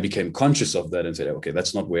 And, I became conscious of that and said, okay,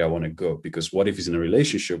 that's not where I want to go, because what if he's in a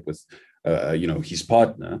relationship with, his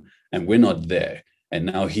partner, and we're not there? And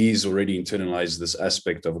now he's already internalized this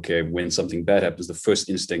aspect of, okay, when something bad happens, the first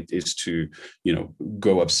instinct is to,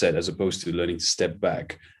 go upset, as opposed to learning to step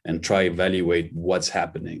back and try evaluate what's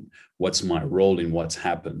happening, what's my role in what's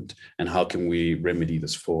happened, and how can we remedy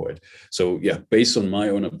this forward. So yeah, based on my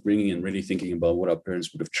own upbringing and really thinking about what our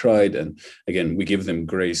parents would have tried. And again, we give them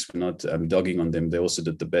grace. We're not dogging on them. They also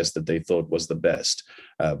did the best that they thought was the best.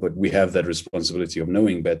 But we have that responsibility of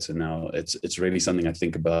knowing better now. It's really something I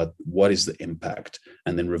think about. What is the impact?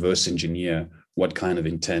 And then reverse engineer what kind of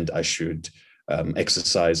intent I should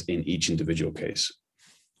exercise in each individual case.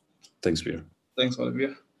 Thanks, Peter. Thanks,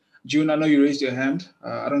 Olivier. June, I know you raised your hand.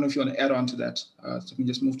 I don't know if you want to add on to that. So we can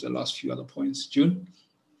just move to the last few other points. June?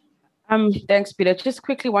 Thanks, Peter. Just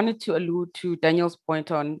quickly wanted to allude to Daniel's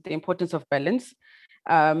point on the importance of balance.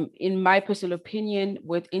 In my personal opinion,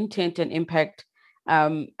 with intent and impact,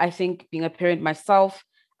 I think being a parent myself,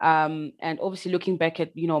 and obviously looking back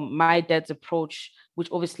at, my dad's approach, which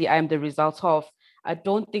obviously I am the result of, I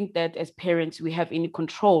don't think that as parents, we have any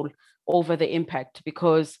control over the impact,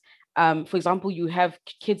 because for example, you have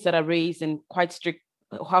kids that are raised in quite strict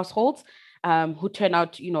households who turn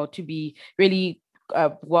out, to be really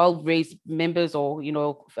well-raised members, or,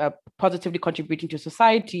 positively contributing to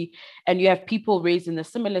society. And you have people raised in a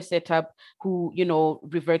similar setup who,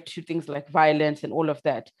 revert to things like violence and all of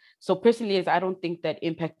that. So personally, I don't think that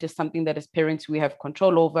impact is something that as parents we have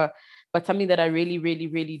control over, but something that I really, really,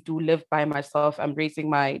 really do live by myself. I'm raising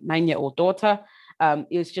my 9-year-old daughter.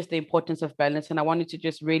 Is just the importance of balance. And I wanted to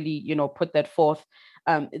just really, put that forth,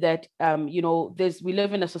 that, we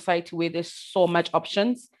live in a society where there's so much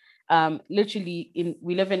options. Literally,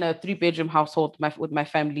 we live in a 3-bedroom household with my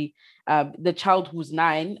family. The child who's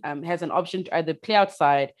 9 has an option to either play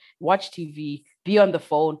outside, watch TV, be on the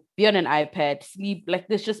phone, be on an iPad, sleep. Like,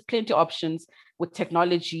 there's just plenty of options with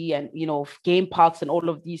technology and, game parks and all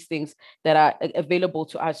of these things that are available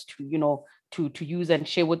to us to, to use and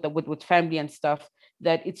share with family and stuff,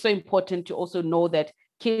 that it's so important to also know that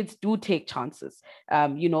kids do take chances,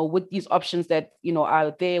 with these options that,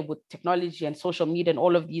 are there with technology and social media and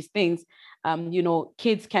all of these things.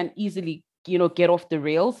 Kids can easily, get off the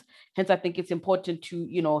rails. Hence, I think it's important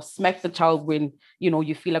to, smack the child when,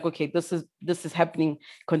 you feel like, okay, this is happening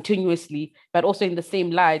continuously, but also in the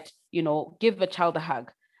same light, give a child a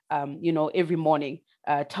hug, every morning.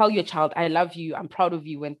 Tell your child, I love you, I'm proud of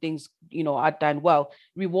you when things, are done well.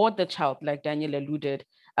 Reward the child, like Daniel alluded,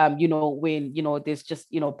 when, there's just,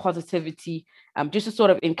 positivity, just to sort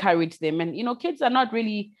of encourage them. And, kids are not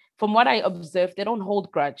really, from what I observed, they don't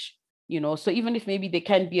hold grudge, so even if maybe there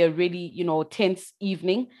can be a really, tense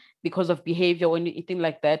evening because of behavior or anything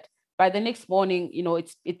like that, by the next morning,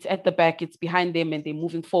 it's at the back, it's behind them, and they're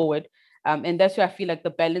moving forward. And that's where I feel like the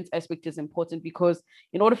balance aspect is important, because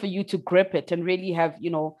in order for you to grip it and really have,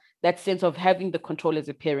 that sense of having the control as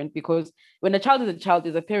a parent, because when a child is a child,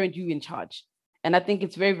 as a parent, you in charge. And I think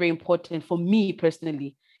it's very, very important for me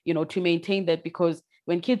personally, to maintain that, because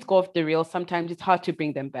when kids go off the rails, sometimes it's hard to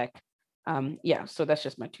bring them back. So that's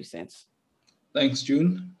just my 2 cents. Thanks,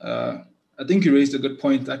 June. I think you raised a good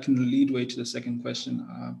point that can lead way to the second question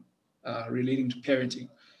relating to parenting.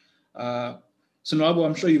 So Nwabo,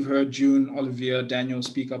 I'm sure you've heard June, Olivia, Daniel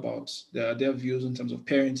speak about their views in terms of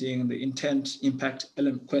parenting, the intent, impact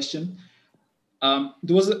element question.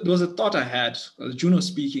 There was a thought I had, June was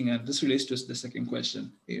speaking, and this relates to the second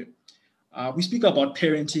question. We speak about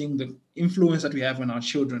parenting, the influence that we have on our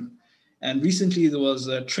children. And recently there was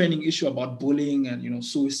a trending issue about bullying and,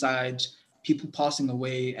 suicide, people passing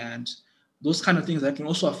away, and those kind of things that can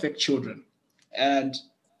also affect children. And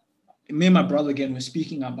me and my brother, again, were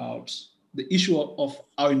speaking about the issue of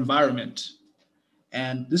our environment.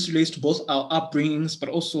 And this relates to both our upbringings, but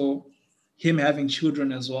also him having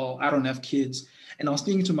children as well. I don't have kids. And I was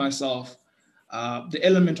thinking to myself, the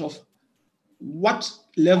element of what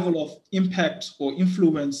level of impact or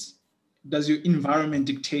influence does your environment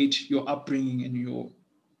dictate your upbringing and your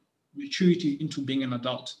maturity into being an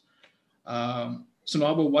adult? So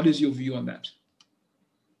Nwabo, what is your view on that?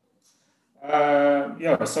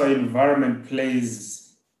 So environment plays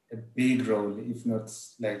a big role, if not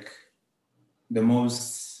like the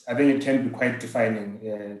most. I think it can be quite defining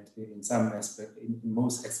in some aspect, in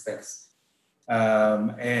most aspects.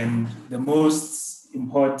 And the most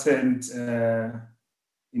important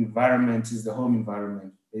environment is the home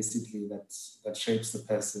environment, basically, that shapes the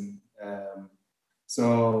person.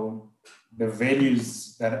 So the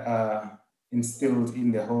values that are instilled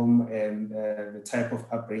in the home and the type of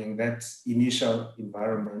upbringing, that initial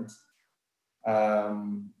environment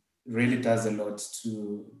really does a lot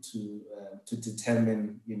to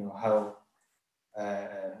determine, how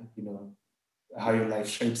how your life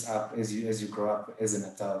shapes up as you grow up as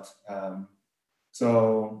an adult.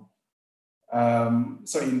 So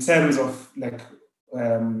in terms of like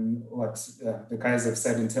what the guys have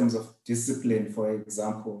said in terms of discipline, for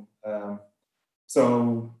example.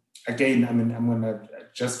 So again, I'm gonna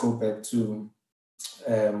just go back to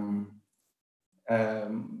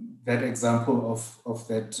that example of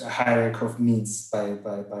that hierarchy of needs by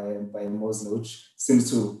Maslow, which seems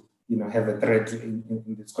to have a thread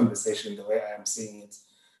in this conversation, the way I am seeing it,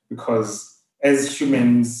 because as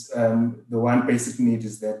humans, the one basic need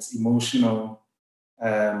is that emotional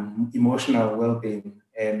well-being,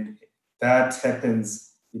 and that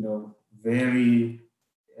happens, very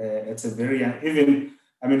it's a very young, even,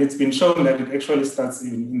 it's been shown that it actually starts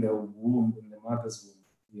even in the womb, in the mother's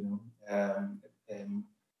womb,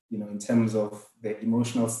 in terms of the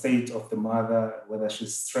emotional state of the mother, whether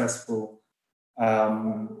she's stressful,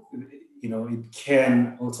 it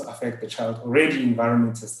can also affect the child. Already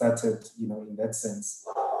environment has started, in that sense.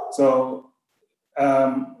 So,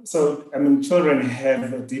 children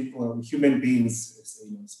have a deep, human beings,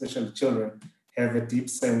 especially children, have a deep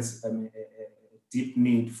sense, a deep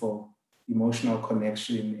need for emotional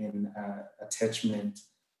connection and attachment.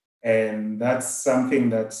 And that's something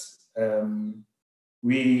that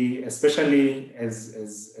we, especially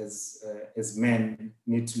as men,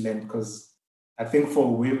 need to learn, because I think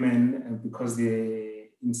for women, because they're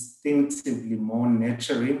instinctively more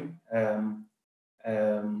nurturing, have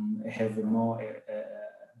a more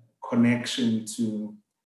connection to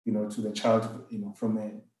the child,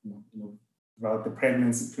 from throughout the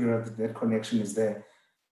pregnancy period, that connection is there.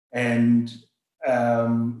 And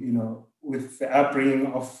with the upbringing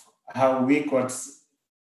of how we got,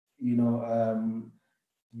 the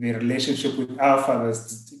relationship with our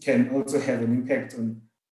fathers can also have an impact on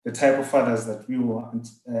the type of fathers that we want,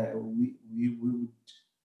 we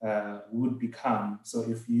would become. So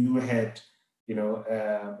if you had,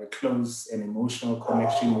 a close and emotional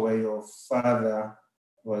connection where your father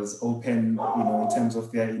was open, in terms of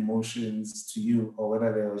their emotions to you, or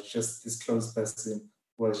whether there was just this close person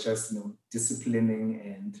who was just, disciplining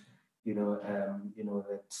and,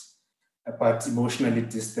 that, but emotionally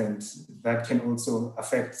distant, that can also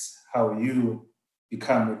affect how you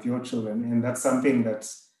become with your children. And that's something that,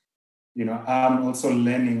 I'm also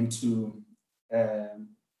learning to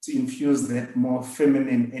infuse that more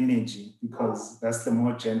feminine energy, because that's the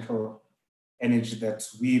more gentle energy that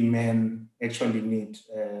we men actually need.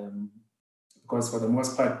 Because for the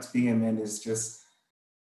most part, being a man is just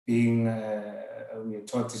being, we're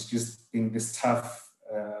taught is just being this tough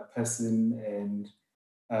person, and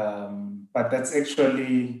but that's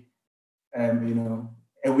actually,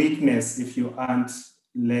 a weakness if you aren't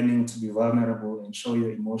learning to be vulnerable and show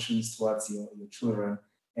your emotions towards your children,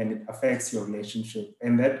 and it affects your relationship.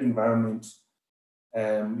 And that environment,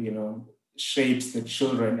 shapes the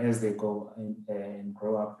children as they go and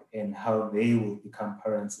grow up, and how they will become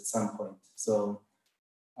parents at some point. So,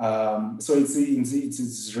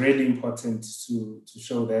 it's really important to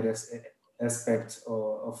show that aspect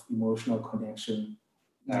of emotional connection.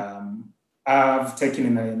 I've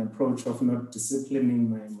taken an approach of not disciplining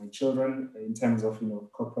my children in terms of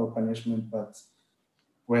corporal punishment, but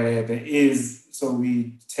where there is, so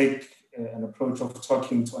we take an approach of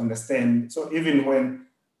talking to understand. So even when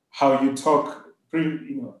how you talk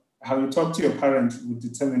to your parent would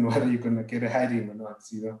determine whether you're going to get a hiding or not,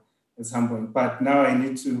 at some point. But now I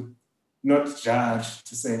need to not judge,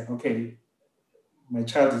 to say, okay, my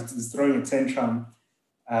child is throwing a tantrum.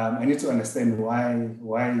 I need to understand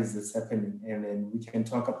why is this happening, and then we can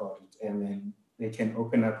talk about it, and then they can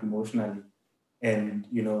open up emotionally, and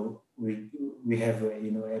we have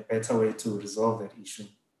a better way to resolve that issue.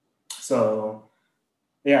 So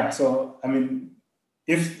I mean,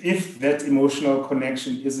 if that emotional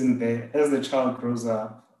connection isn't there as the child grows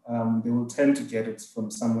up, they will tend to get it from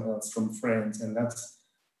somewhere else, from friends, and that's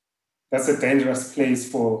a dangerous place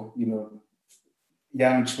for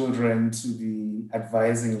young children to be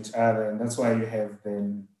advising each other, and that's why you have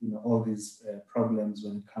then all these problems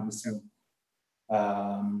when it comes to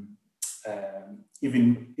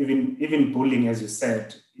even bullying, as you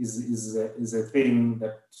said, is a thing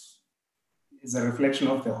that is a reflection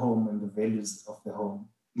of the home and the values of the home,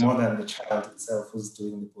 more than the child itself who's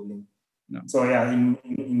doing the bullying. No. So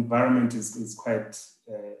environment is quite,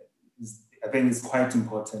 I think it's quite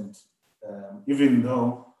important, even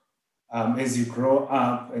though as you grow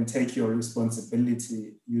up and take your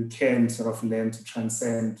responsibility, you can sort of learn to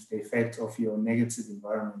transcend the effect of your negative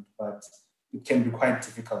environment, but it can be quite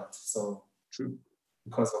difficult. So true,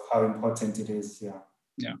 because of how important it is.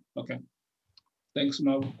 Yeah. Okay. Thanks,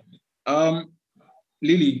 Mo.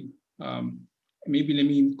 Lily, maybe let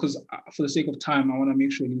me, because for the sake of time, I want to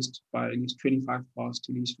make sure by at least 25 past,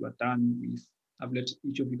 at least we're done. I've let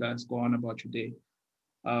each of you guys go on about your day.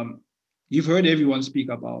 You've heard everyone speak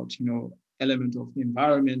about, element of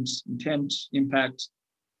environment, intent, impact.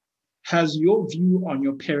 Has your view on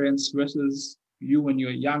your parents versus you when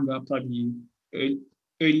you're younger, probably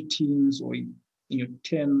early teens or in your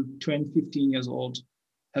 10, 20, 15 years old,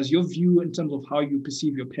 has your view in terms of how you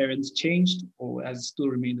perceive your parents changed, or has it still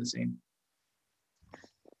remained the same?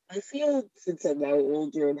 I feel since I'm now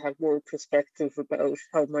older and have more perspective about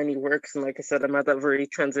how money works, and like I said, I'm at that very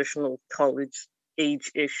transitional college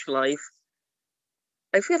age-ish life,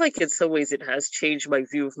 I feel like in some ways it has changed my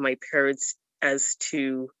view of my parents as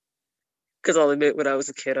to, because I'll admit when I was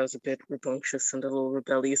a kid, I was a bit rambunctious and a little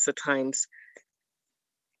rebellious at times.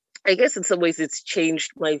 I guess in some ways it's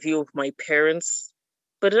changed my view of my parents,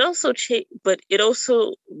 but it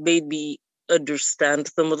also made me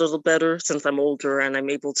understand them a little better since I'm older and I'm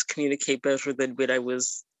able to communicate better than when I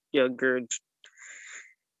was younger. And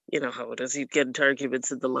you know how it is, you get into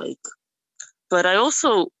arguments and the like. But I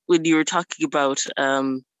also, when you were talking about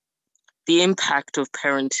the impact of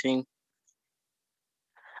parenting,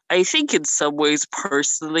 I think in some ways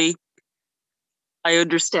personally, I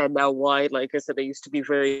understand now why. Like I said, I used to be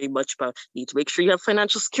very much about need to make sure you have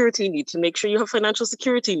financial security, need to make sure you have financial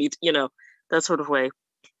security, that sort of way.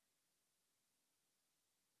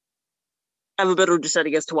 I have a better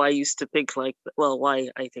understanding as to why I used to think why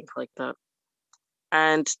I think like that.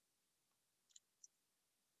 And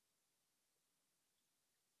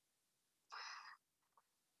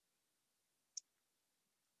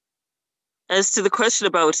As to the question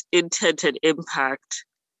about intent and impact,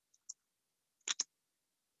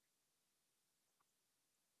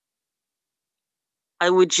 I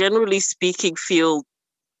would generally speaking feel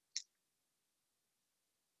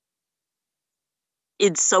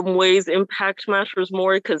in some ways impact matters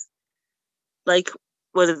more, because like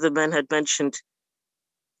one of the men had mentioned,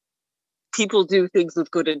 people do things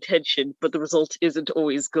with good intention, but the result isn't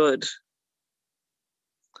always good.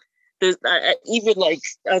 There's even like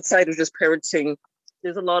outside of just parenting,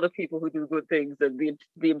 there's a lot of people who do good things and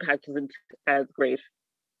the impact isn't as great.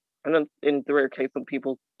 And then in the rare case when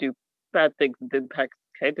people do bad things, the impact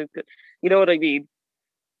kind of good. You know what I mean?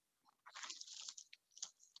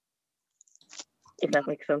 If that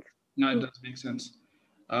makes sense. No, it does make sense.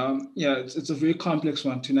 Yeah, it's a very complex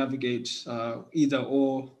one to navigate, either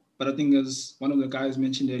or. But I think as one of the guys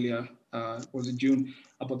mentioned earlier, was it June,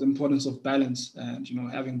 about the importance of balance and, you know,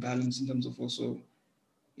 having balance in terms of also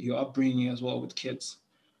your upbringing as well with kids.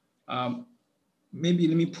 Maybe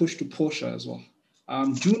let me push to Portia as well.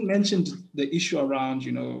 June mentioned the issue around,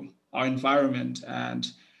 you know, our environment, and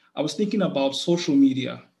I was thinking about social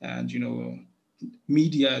media and, you know,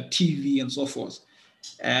 media, TV, and so forth,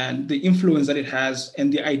 and the influence that it has,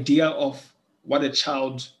 and the idea of what a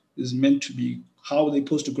child is meant to be, how they're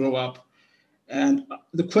supposed to grow up. And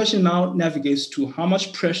the question now navigates to how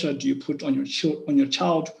much pressure do you put on your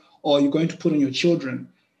child, or are you going to put on your children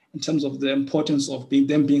in terms of the importance of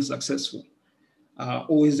them being successful?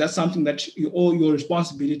 Or is that something that all your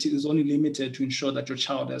responsibility is only limited to ensure that your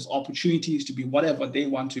child has opportunities to be whatever they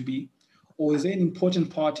want to be? Or is there an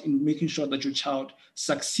important part in making sure that your child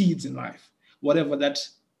succeeds in life, whatever that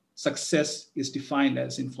success is defined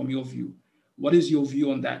as from your view? What is your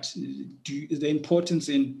view on that? Is there importance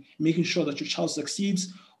in making sure that your child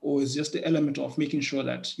succeeds, or is just the element of making sure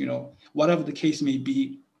that, you know, whatever the case may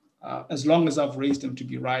be, as long as I've raised them to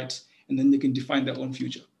be right, and then they can define their own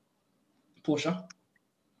future? Portia?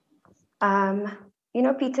 You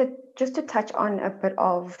know, Peter, just to touch on a bit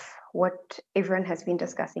of what everyone has been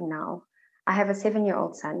discussing now, I have a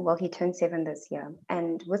 7-year-old son. Well, he turned 7 this year.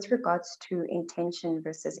 And with regards to intention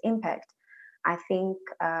versus impact, I think,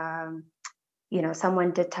 you know,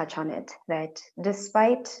 someone did touch on it, that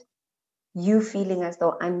despite you feeling as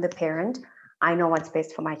though I'm the parent, I know what's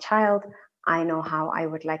best for my child, I know how I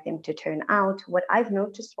would like them to turn out. What I've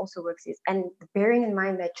noticed also works is, and bearing in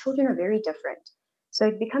mind that children are very different, so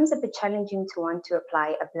it becomes a bit challenging to want to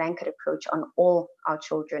apply a blanket approach on all our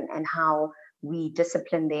children and how we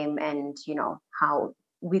discipline them and, you know, how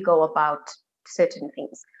we go about certain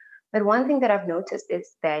things. But one thing that I've noticed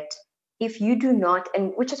is that if you do not,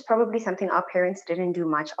 and which is probably something our parents didn't do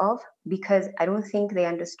much of, because I don't think they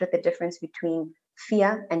understood the difference between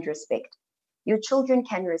fear and respect. Your children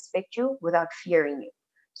can respect you without fearing you.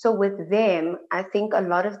 So with them, I think a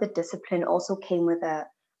lot of the discipline also came with a,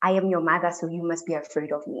 I am your mother, so you must be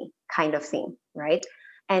afraid of me kind of thing, right?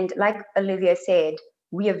 And like Olivia said,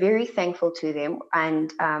 we are very thankful to them.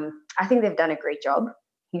 And I think they've done a great job.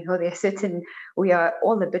 You know, they're certain, we are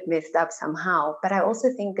all a bit messed up somehow, but I also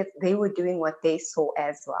think that they were doing what they saw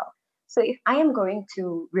as well. So if I am going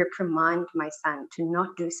to reprimand my son to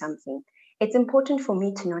not do something, it's important for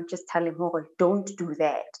me to not just tell him, oh, don't do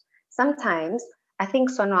that. Sometimes, I think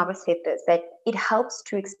Sonwaba said this, that it helps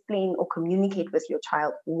to explain or communicate with your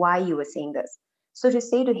child why you were saying this. So to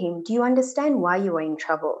say to him, do you understand why you were in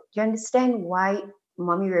trouble? Do you understand why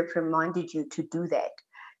mommy reprimanded you to do that?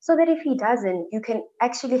 So that if he doesn't, you can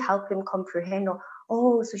actually help him comprehend, or,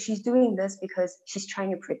 oh, so she's doing this because she's trying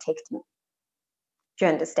to protect me. Do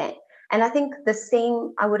you understand? And I think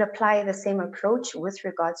I would apply the same approach with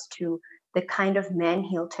regards to the kind of man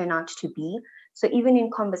he'll turn out to be. So even in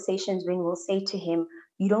conversations when we'll say to him,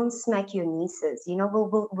 you don't smack your nieces, you know,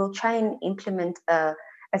 we'll try and implement a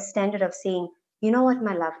standard of saying, you know what,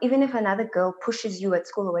 my love, even if another girl pushes you at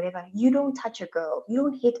school or whatever, you don't touch a girl, you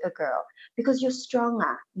don't hit a girl, because you're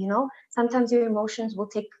stronger, you know. Sometimes your emotions will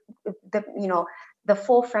take the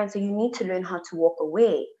forefront, so you need to learn how to walk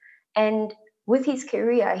away. And with his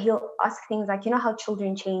career, he'll ask things like, you know how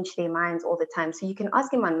children change their minds all the time. So you can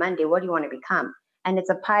ask him on Monday, what do you want to become? And it's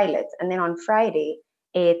a pilot. And then on Friday,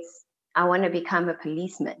 it's, I want to become a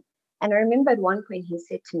policeman. And I remember at one point he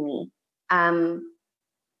said to me,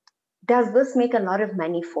 does this make a lot of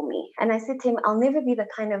money for me? And I said to him, I'll never be the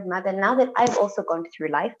kind of mother, now that I've also gone through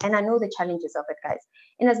life and I know the challenges of it, guys.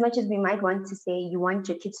 In as much as we might want to say you want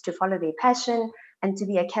your kids to follow their passion and to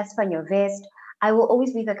be a Casper in your vest, I will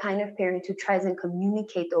always be the kind of parent who tries and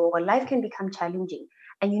communicate, or life can become challenging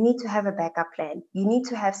and you need to have a backup plan. You need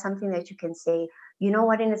to have something that you can say, you know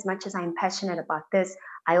what, in as much as I'm passionate about this,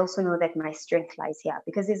 I also know that my strength lies here,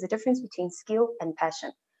 because there's a difference between skill and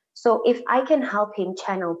passion. So if I can help him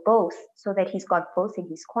channel both so that he's got both in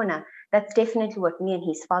his corner, that's definitely what me and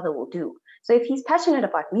his father will do. So if he's passionate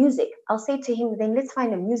about music, I'll say to him, then let's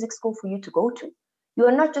find a music school for you to go to. You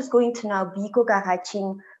are not just going to now be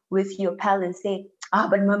garaching with your pal and say,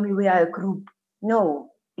 but mommy, we are a group.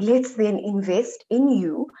 No, let's then invest in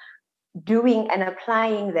you doing and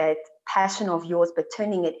applying that passion of yours, but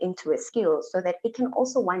turning it into a skill so that it can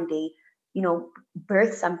also one day,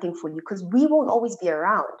 birth something for you, because we won't always be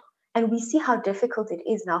around. And we see how difficult it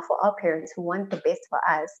is now for our parents who want the best for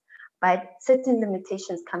us, but certain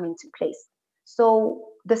limitations come into place.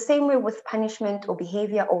 So the same way with punishment or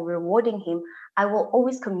behavior or rewarding him, I will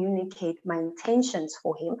always communicate my intentions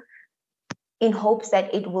for him in hopes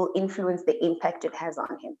that it will influence the impact it has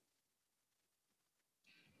on him.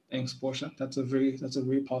 Thanks, Portia. That's a very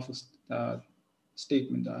powerful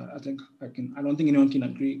statement. I don't think anyone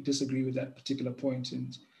can disagree with that particular point,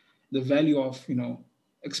 and the value of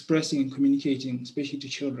expressing and communicating, especially to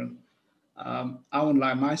children. I won't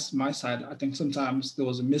lie, my side, I think sometimes there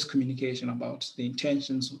was a miscommunication about the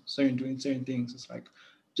intentions of doing certain things. It's like,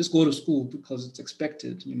 just go to school because it's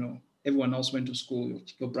expected. Everyone else went to school.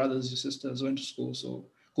 Your brothers, your sisters went to school, so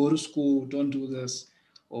go to school. Don't do this,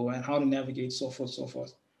 and how to navigate, so forth, so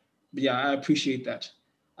forth. But yeah, I appreciate that.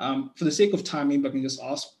 For the sake of time, maybe I can just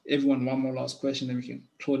ask everyone one more last question, then we can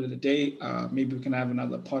close it a day. Maybe we can have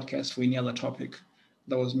another podcast for any other topic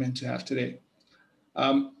that was meant to have today.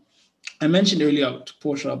 I mentioned earlier to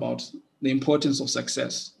Portia about the importance of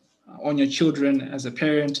success on your children as a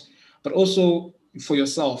parent, but also for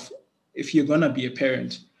yourself. If you're going to be a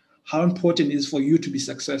parent, how important it is for you to be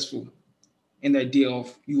successful in the idea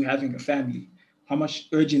of you having a family. How much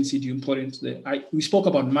urgency do you put into that? We spoke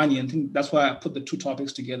about money, and I think that's why I put the two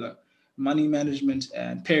topics together, money management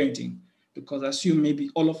and parenting, because I assume maybe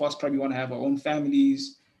all of us probably want to have our own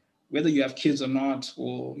families, whether you have kids or not,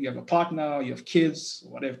 or you have a partner, or you have kids,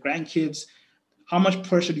 or whatever, grandkids. How much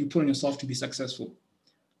pressure do you put on yourself to be successful?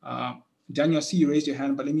 Daniel, I see you raised your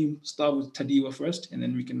hand, but let me start with Tadiwa first, and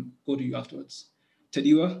then we can go to you afterwards.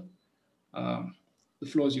 Tadiwa, the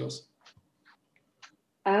floor is yours.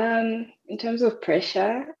 In terms of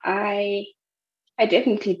pressure, I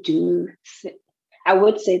definitely do. I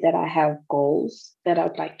would say that I have goals that I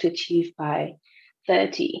would like to achieve by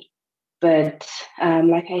 30. But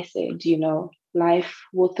like I said, life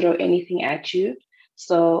will throw anything at you.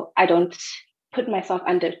 So I don't put myself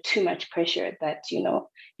under too much pressure that, you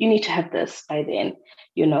need to have this by then.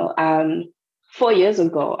 4 years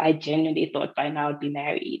ago, I genuinely thought by now I'd be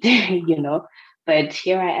married, but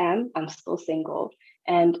here I am, I'm still single.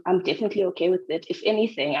 And I'm definitely okay with it. If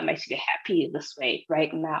anything, I'm actually happy this way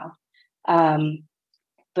right now.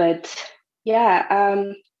 But yeah,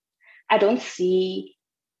 I don't think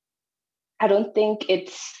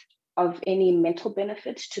it's of any mental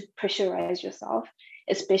benefit to pressurize yourself,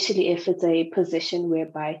 especially if it's a position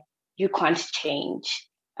whereby you can't change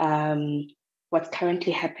what's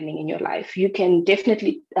currently happening in your life. You can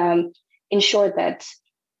definitely ensure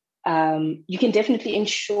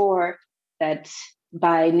that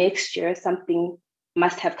by next year, something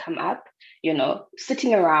must have come up.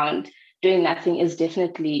 Sitting around doing nothing is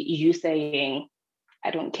definitely you saying,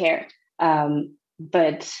 I don't care.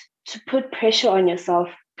 But to put pressure on yourself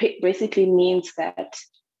basically means that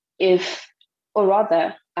I'd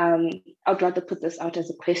rather put this out as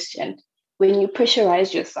a question. When you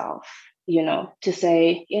pressurize yourself, to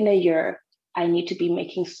say, in a year, I need to be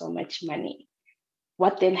making so much money.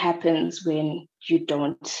 What then happens when you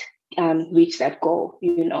don't reach that goal,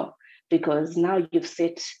 because now you've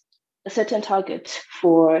set a certain target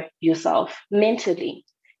for yourself mentally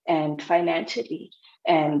and financially.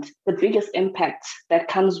 And the biggest impact that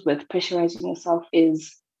comes with pressurizing yourself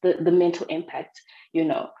is the mental impact,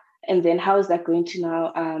 and then how is that going to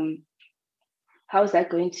now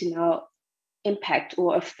impact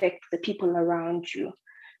or affect the people around you?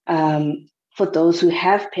 For those who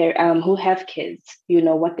have kids,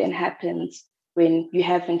 what then happens when you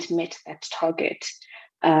haven't met that target,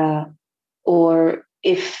 or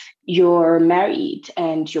if you're married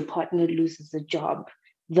and your partner loses a job,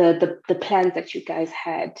 the plans that you guys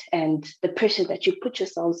had and the pressure that you put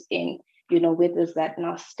yourselves in, where does that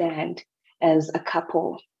now stand as a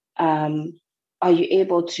couple? Are you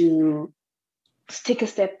able to take a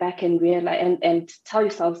step back and realize and tell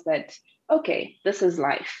yourselves that, okay, this is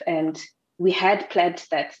life, and we had planned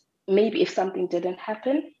that maybe if something didn't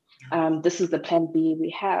happen, this is the plan B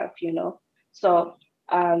we have, So,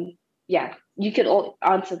 yeah, you could all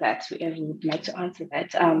answer that, whoever would like to answer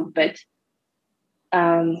that. But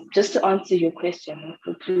just to answer your question,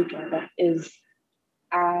 conclude rather, is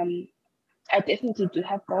I definitely do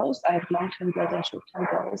have goals. I have long-term goals and short-term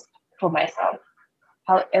goals for myself.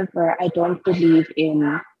 However, I don't believe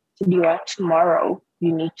in tomorrow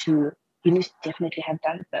you need to definitely have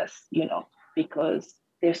done this, because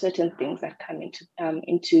there are certain things that come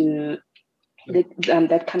into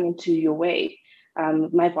your way.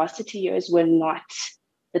 My varsity years were not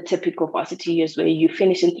the typical varsity years where you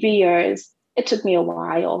finish in 3 years. It took me a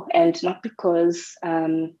while, and not because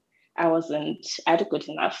I wasn't adequate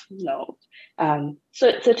enough. No.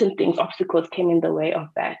 So certain things, obstacles came in the way of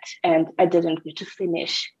that, and I didn't get to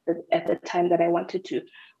finish at the time that I wanted to,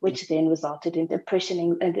 which then resulted in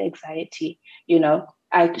depression and anxiety.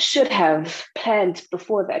 I should have planned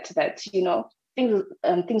before that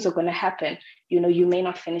things are going to happen. You may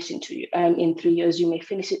not finish in 3 years. You may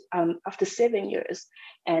finish it after 7 years.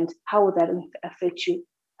 And how will that affect you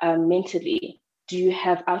mentally? Do you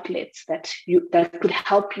have outlets that could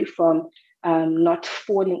help you from not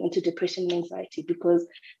falling into depression and anxiety? Because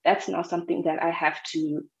that's now something that I have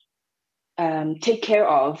to take care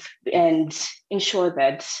of and ensure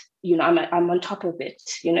that I'm on top of it.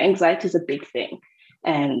 Anxiety is a big thing,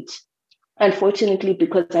 and unfortunately,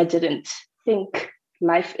 because I didn't think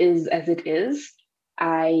life is as it is,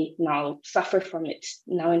 I now suffer from it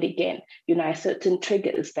now and again. I have certain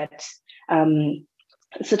triggers that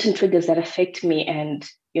affect me, and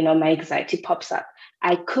my anxiety pops up.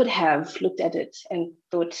 I could have looked at it and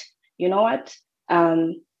thought, you know what,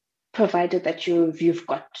 provided that you've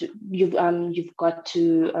got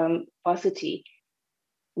to varsity,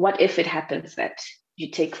 what if it happens that you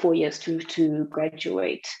take 4 years to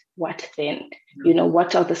graduate? What then?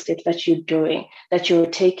 What are the steps that you're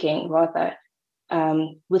taking rather,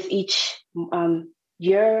 with each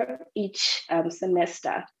year, each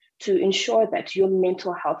semester, to ensure that your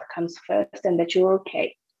mental health comes first and that you're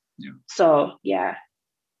okay. Yeah. So, yeah.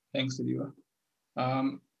 Thanks, Aliwa.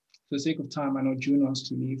 For the sake of time, I know June wants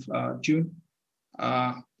to leave. June,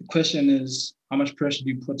 the question is, how much pressure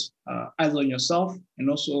do you put either on yourself, and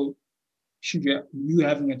also should you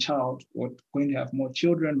having a child or going to have more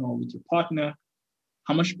children, or with your partner,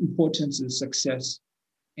 how much importance is success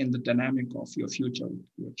in the dynamic of your future, with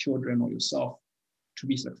your children or yourself, to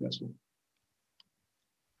be successful?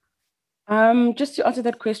 Just to answer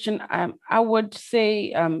that question, I would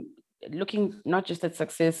say, looking not just at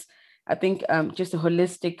success, I think just a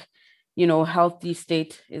holistic, healthy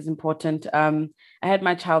state is important. I had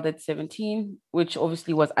my child at 17, which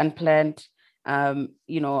obviously was unplanned.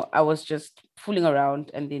 I was just fooling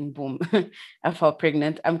around, and then boom, I fell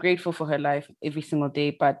pregnant. I'm grateful for her life every single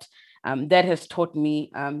day, but that has taught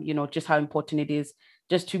me, just how important it is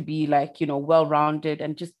just to be well-rounded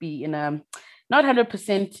and just be in a not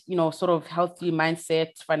 100%, sort of healthy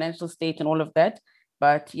mindset, financial state and all of that.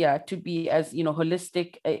 But yeah, to be as,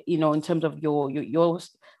 holistic, in terms of your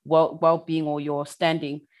well-being or your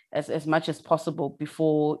standing as much as possible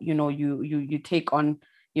before, you take on,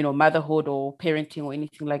 motherhood or parenting or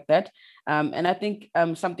anything like that. And I think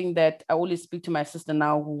something that I always speak to my sister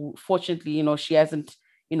now, who fortunately, she hasn't,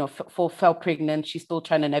 fell pregnant. She's still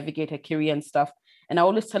trying to navigate her career and stuff. And I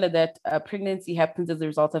always tell her that pregnancy happens as a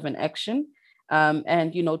result of an action.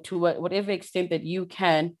 And, to whatever extent that you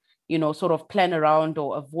can, sort of plan around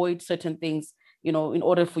or avoid certain things, in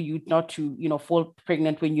order for you not to, fall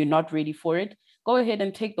pregnant when you're not ready for it, go ahead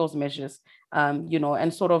and take those measures,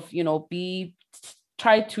 and sort of,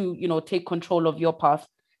 try to, take control of your path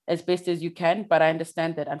as best as you can. But I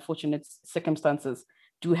understand that unfortunate circumstances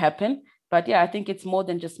do happen. But yeah, I think it's more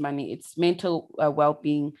than just money. It's mental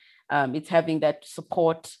well-being. It's having that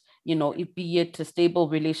support, be it a stable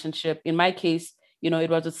relationship. In my case, it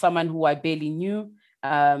was with someone who I barely knew,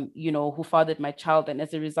 who fathered my child. And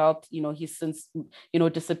as a result, he's since,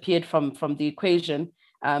 disappeared from the equation.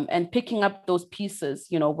 And picking up those pieces,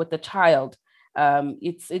 with the child,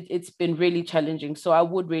 it's been really challenging. So I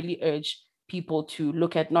would really urge people to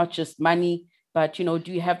look at not just money, but, do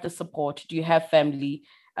you have the support? Do you have family?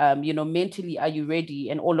 Mentally, are you ready?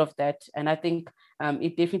 And all of that. And I think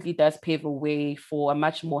it definitely does pave a way for a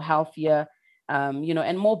much more healthier,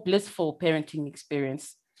 and more blissful parenting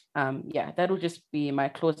experience. That will just be my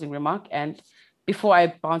closing remark. And before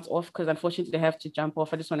I bounce off, because unfortunately I have to jump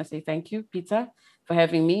off, I just want to say thank you, Peter, for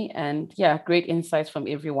having me. And great insights from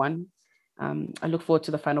everyone. I look forward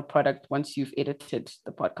to the final product once you've edited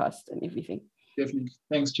the podcast and everything. Definitely.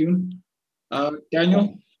 Thanks, June.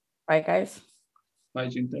 Daniel? Bye, guys. Bye,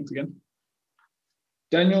 June. Thanks again.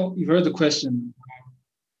 Daniel, you've heard the question.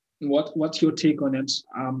 What's your take on it?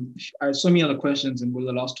 I have so many other questions and with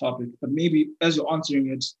the last topic, but maybe as you're answering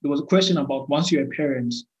it, there was a question about once you're a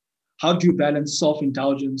parent, how do you balance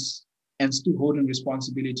self-indulgence and still holding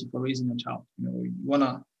responsibility for raising a child? You want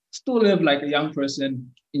to still live like a young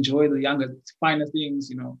person, enjoy the younger, finer things,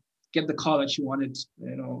 you know, get the car that you wanted,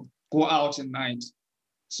 you know, go out at night,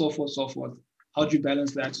 so forth, so forth. How do you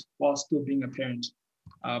balance that while still being a parent?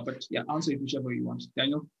 But yeah, answer it whichever you want.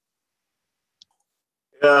 Daniel?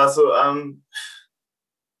 Yeah, so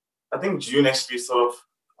I think June actually sort of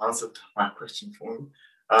answered my question for me,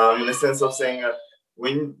 in the sense of saying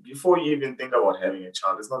before you even think about having a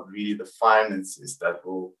child, it's not really the finances that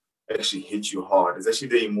will actually hit you hard. It's actually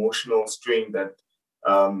the emotional strain that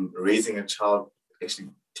raising a child actually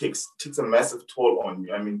takes a massive toll on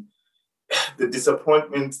you. I mean, the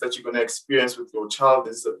disappointments that you're going to experience with your child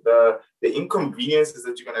is the inconveniences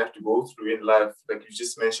that you're going to have to go through in life. Like you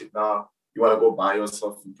just mentioned now, you want to go buy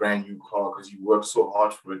yourself a brand new car because you worked so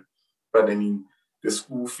hard for it. But I mean, the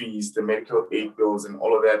school fees, the medical aid bills and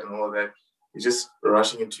all of that, it's just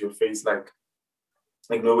rushing into your face like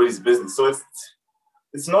nobody's business. So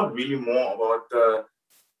it's not really more about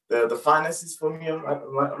the finances for me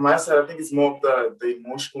on my side. I think it's more of the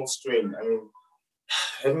emotional strain. I mean,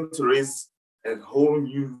 having to raise a whole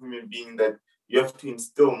new human being that you have to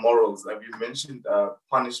instill morals, like you mentioned,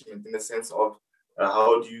 punishment in the sense of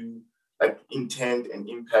how do you like intend and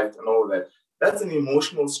impact and all that. That's an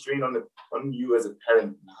emotional strain on you as a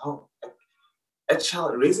parent. How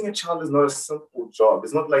raising a child is not a simple job.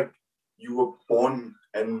 It's not like you were born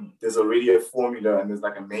and there's already a formula and there's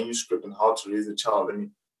like a manuscript on how to raise a child. I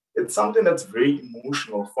mean, it's something that's very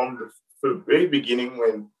emotional from the very beginning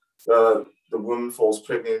when the woman falls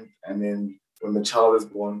pregnant and then when the child is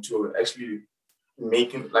born to actually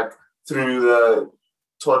making like through the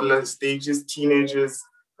toddler stages, teenagers,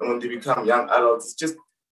 and when they become young adults. It's just,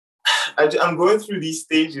 I'm going through these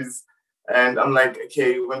stages and I'm like,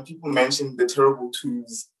 okay, when people mention the terrible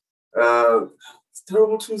twos, I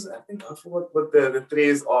think I forgot what the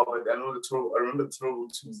threes are, but I remember the terrible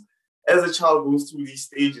twos. As a child goes through these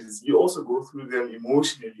stages, you also go through them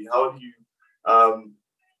emotionally. How do you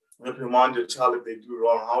reprimand your child if they do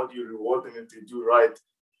wrong? How do you reward them if they do right?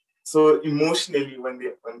 So emotionally, when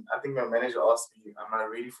I think my manager asked me, am I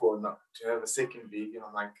ready to have a second baby? And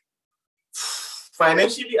I'm like,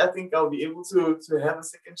 financially, I think I'll be able to have a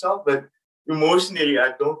second child, but emotionally,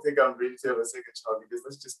 I don't think I'm ready to have a second child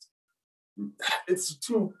because it's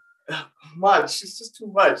too much. It's just too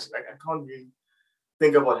much. Like I can't really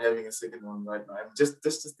think about having a second one right now. And just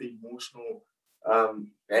the emotional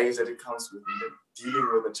baggage that it comes with. And dealing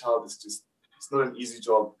with a child it's not an easy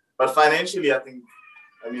job. But financially, I mean,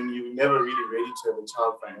 you're never really ready to have a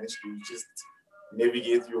child financially. You just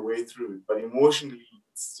navigate your way through it. But emotionally,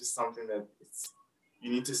 it's just something that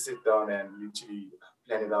you need to sit down and literally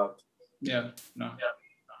plan it out. Yeah, no.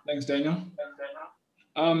 Thanks, Daniel.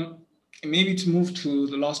 Maybe to move to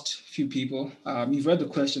the last few people. You've read the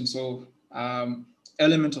question, so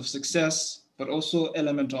element of success, but also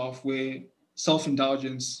element of where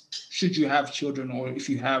self-indulgence, should you have children or if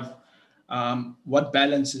you have, what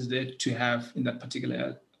balance is there to have in that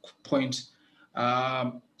particular point?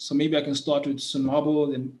 So maybe I can start with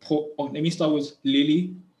Sunwabo, then let me start with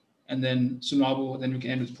Lily, and then Sunwabo, then we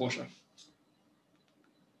can end with Portia.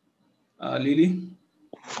 Lily?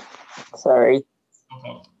 Sorry.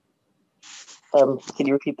 Can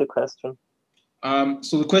you repeat the question?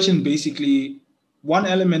 So the question basically, one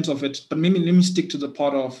element of it, but maybe let me stick to the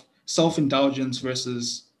part of self-indulgence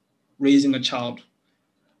versus raising a child.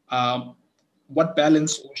 What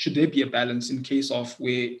balance, or should there be a balance in case of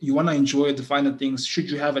where you want to enjoy the finer things? Should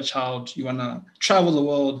you have a child? You want to travel the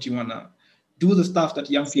world? You want to do the stuff that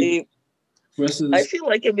young people versus... I feel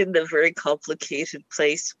like I'm in a very complicated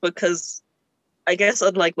place because I guess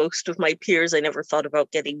unlike most of my peers, I never thought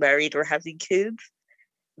about getting married or having kids.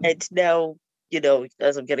 And now, you know,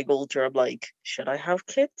 as I'm getting older, I'm like, should I have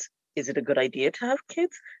kids? Is it a good idea to have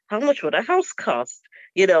kids? How much would a house cost?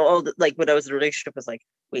 You know, like when I was in a relationship, I was like,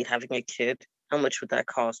 wait, having a kid, how much would that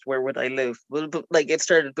cost? Where would I live? Well, like it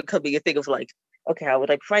started becoming a thing of like, okay, how would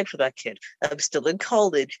I provide for that kid? I'm still in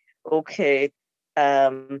college. Okay.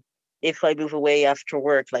 If I move away after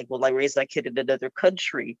work, like, will I raise that kid in another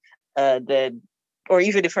country? Then, or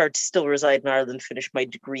even if I were to still reside in Ireland, finish my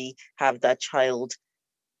degree, have that child.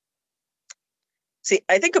 See,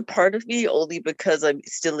 I think a part of me, only because I'm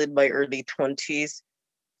still in my early 20s,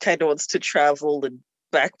 kind of wants to travel and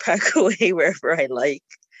backpack away wherever I like.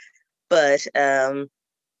 But I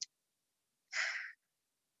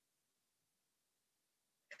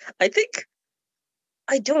think,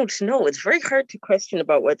 I don't know. It's very hard to question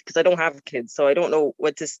about what, because I don't have kids, so I don't know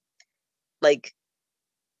what to, like,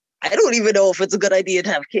 I don't even know if it's a good idea to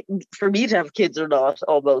have for me to have kids or not,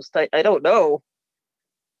 almost. I don't know.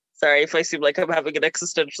 Sorry if I seem like I'm having an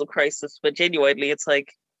existential crisis, but genuinely, it's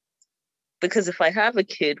like, because if I have a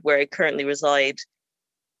kid where I currently reside,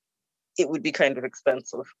 it would be kind of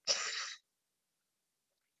expensive.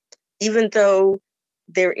 Even though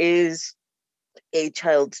there is a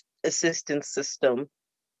child assistance system,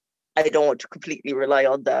 I don't want to completely rely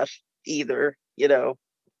on that either, you know.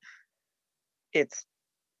 It's,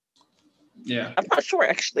 yeah, I'm not sure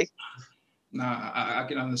actually. Nah, I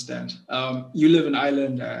can understand. You live in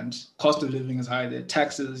Ireland and cost of living is high there.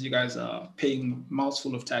 Taxes, you guys are paying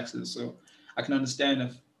mouthful of taxes. So I can understand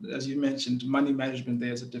if, as you mentioned, money management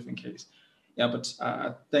there is a different case. Yeah, but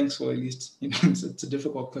thanks for at least, you know, it's a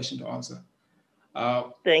difficult question to answer.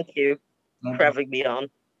 Thank you No for having me on.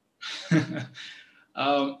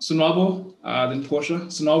 Sunwabo, then Portia.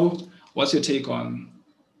 Sunwabo, what's your take on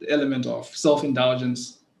the element of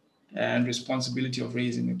self-indulgence and responsibility of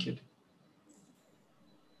raising a kid?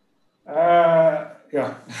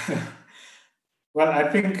 Yeah. Well, I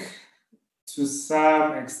think to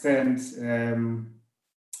some extent, I mean,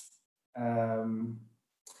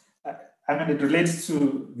 it relates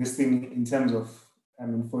to this thing in terms of, I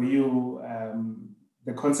mean, for you,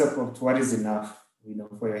 the concept of what is enough, you know,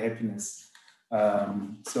 for your happiness.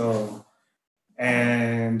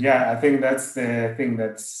 And yeah, I think that's the thing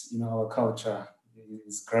that, you know, our culture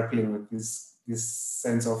is grappling with, this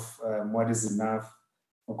sense of what is enough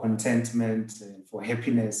for contentment and for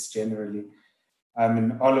happiness generally. I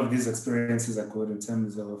mean, all of these experiences are good in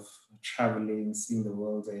terms of traveling, seeing the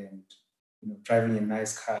world, and, you know, driving a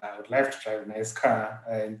nice car. I would like to drive a nice car,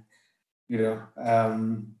 and, you know,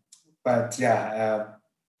 but yeah,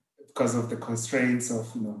 because of the constraints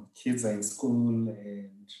of, you know, kids are in school,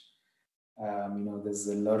 and, you know, there's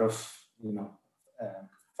a lot of, you know,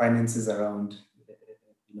 finances around,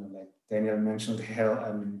 you know, like Daniel mentioned, health,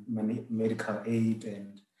 I mean, medical aid,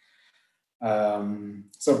 and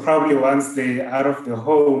so probably once they're out of the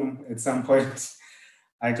home at some point,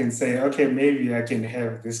 I can say, okay, maybe I can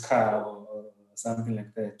have this car or something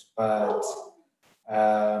like that. But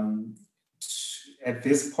at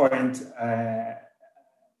this point,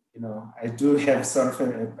 you know, I do have sort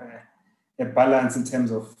of a balance in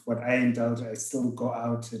terms of what I indulge. I still go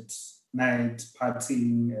out at night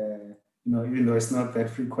partying, you know, even though it's not that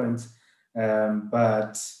frequent.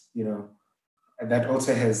 But, you know, that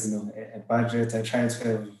also has, you know, a budget. I try to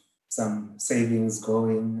have some savings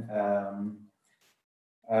going.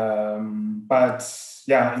 But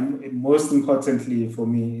yeah, most importantly for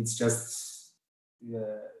me, it's just,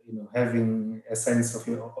 you know, having a sense of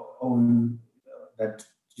your own, that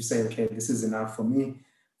you say, okay, this is enough for me,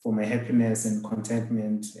 for my happiness and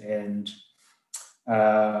contentment. And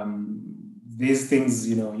these things,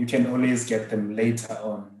 you know, you can always get them later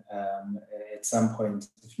on, at some point.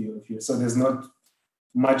 So there's not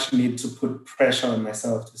much need to put pressure on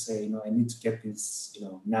myself to say, you know, I need to get this, you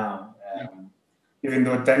know, now. Even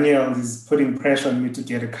though Daniel is putting pressure on me to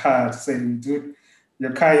get a car, to say, dude,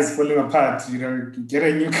 your car is falling apart, you know, get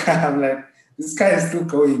a new car. I'm like, this car is still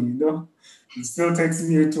going, you know, it still takes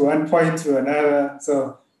me to one point to another.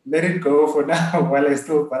 So let it go for now while I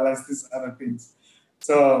still balance these other things.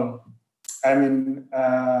 So, I mean,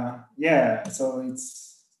 yeah, so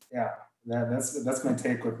it's, yeah, that's my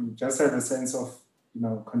take on it. Just have a sense of, you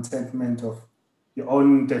know, contentment, of your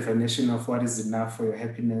own definition of what is enough for your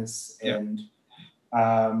happiness. And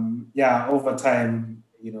yeah, over time,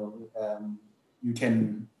 you know, you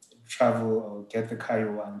can travel or get the car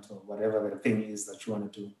you want or whatever the thing is that you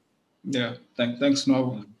want to do. Yeah, thanks,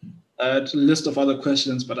 Noel. A list of other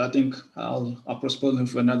questions, but I think I'll postpone them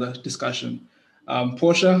for another discussion.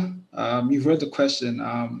 Portia, you've heard the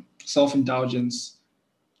question, self-indulgence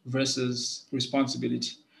versus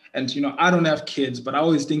responsibility. And, you know, I don't have kids, but I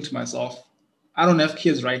always think to myself, I don't have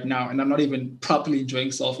kids right now, and I'm not even properly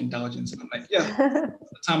enjoying self-indulgence. And I'm like, yeah,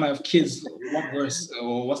 the time I have kids, what worse,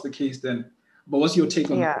 or what's the case then? But what's your take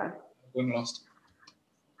on going lost?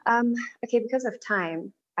 Okay, because of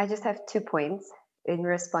time, I just have 2 points in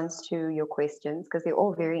response to your questions, because they're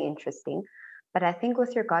all very interesting. But I think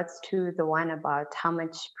with regards to the one about how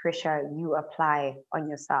much pressure you apply on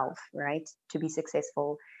yourself, right, to be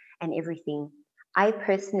successful and everything, I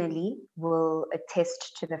personally will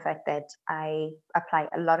attest to the fact that I apply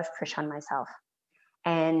a lot of pressure on myself.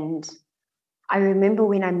 And I remember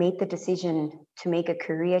when I made the decision to make a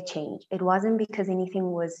career change, it wasn't because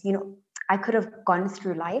anything was, you know, I could have gone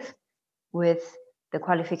through life with the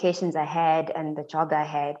qualifications I had and the job I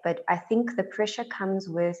had, but I think the pressure comes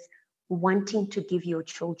with wanting to give your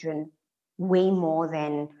children way more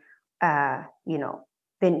than, you know,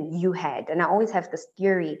 than you had. And I always have this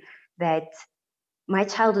theory that my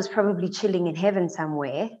child was probably chilling in heaven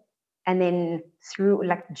somewhere. And then through,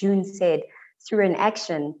 like June said, through an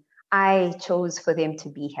action, I chose for them to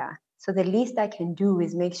be here. So the least I can do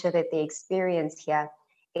is make sure that the experience here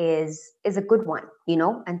is a good one, you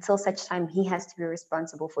know, until such time he has to be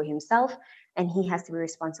responsible for himself and he has to be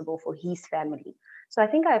responsible for his family. So I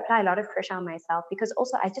think I apply a lot of pressure on myself because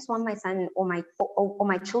also I just want my son or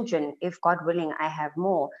my children, if God willing, I have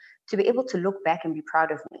more, to be able to look back and be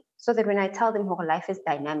proud of me. So that when I tell them whole life is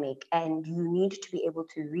dynamic and you need to be able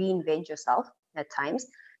to reinvent yourself at times,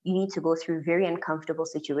 you need to go through very uncomfortable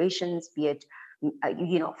situations, be it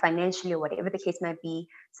you know, financially or whatever the case might be,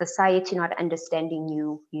 society not understanding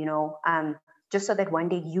you, you know, just so that one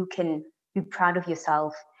day you can be proud of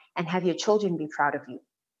yourself and have your children be proud of you.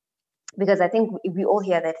 Because I think we all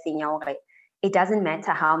hear that thing, right? It doesn't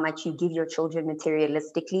matter how much you give your children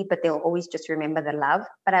materialistically, but they'll always just remember the love.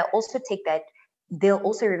 But I also take that they'll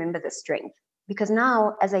also remember the strength. Because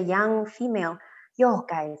now, as a young female,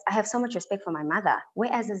 guys, I have so much respect for my mother.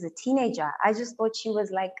 Whereas as a teenager, I just thought she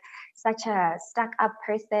was like such a stuck up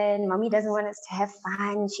person. Mommy doesn't want us to have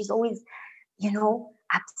fun. She's always, you know,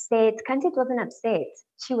 upset. Kantit wasn't upset.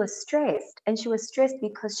 She was stressed. And she was stressed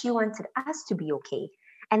because she wanted us to be okay.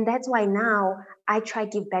 And that's why now I try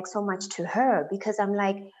to give back so much to her because I'm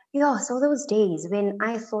like, so those days when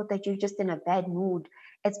I thought that you're just in a bad mood,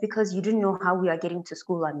 it's because you didn't know how we are getting to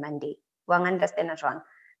school on Monday.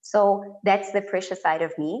 So that's the pressure side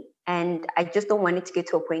of me. And I just don't want it to get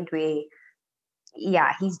to a point where,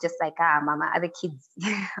 he's just like, mama, other kids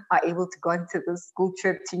are able to go on to the school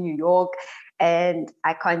trip to New York and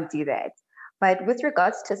I can't do that. But with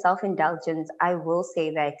regards to self-indulgence, I will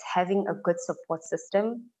say that having a good support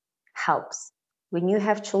system helps. When you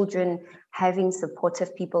have children, having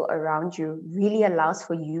supportive people around you really allows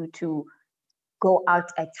for you to go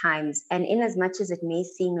out at times. And in as much as it may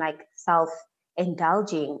seem like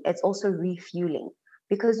self-indulging, it's also refueling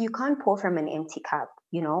because you can't pour from an empty cup,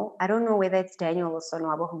 you know? I don't know whether it's Daniel or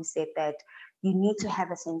Sonwabo who said that you need to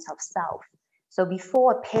have a sense of self. So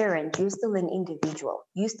before a parent, you're still an individual.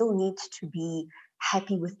 You still need to be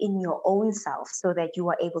happy within your own self so that you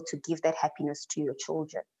are able to give that happiness to your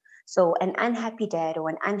children. So an unhappy dad or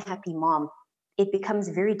an unhappy mom, it becomes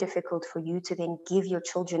very difficult for you to then give your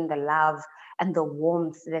children the love and the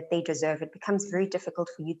warmth that they deserve. It becomes very difficult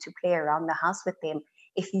for you to play around the house with them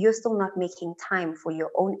if you're still not making time for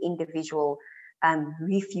your own individual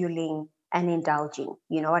refueling and indulging,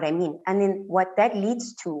 you know what I mean? And then what that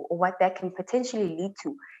leads to, or what that can potentially lead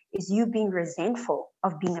to, is you being resentful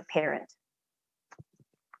of being a parent.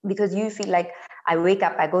 Because you feel like, I wake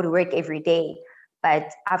up, I go to work every day, but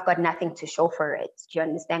I've got nothing to show for it. Do you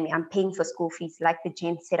understand me? I'm paying for school fees. Like the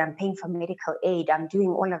gent said, I'm paying for medical aid. I'm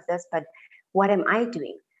doing all of this, but what am I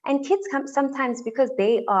doing? And kids come sometimes because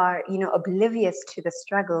they are, you know, oblivious to the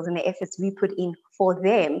struggles and the efforts we put in for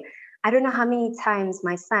them. I don't know how many times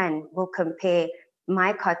my son will compare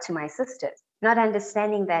my car to my sister's, not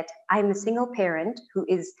understanding that I'm a single parent who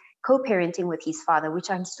is co-parenting with his father, which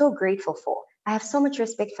I'm so grateful for. I have so much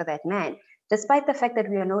respect for that man. Despite the fact that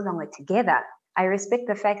we are no longer together, I respect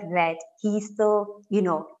the fact that he still, you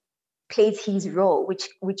know, plays his role, which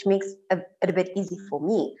makes it a bit easy for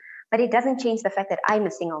me. But it doesn't change the fact that I'm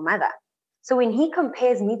a single mother. So when he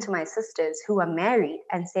compares me to my sisters who are married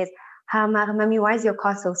and says, Mommy, why is your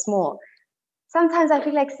car so small? Sometimes I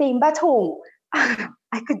feel like saying, but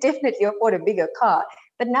I could definitely afford a bigger car.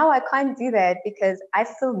 But now I can't do that because I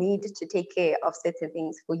still need to take care of certain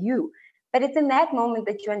things for you. But it's in that moment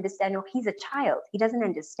that you understand, he's a child. He doesn't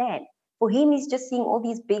understand. For him, he's just seeing all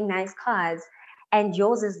these big, nice cars, and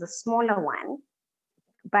yours is the smaller one.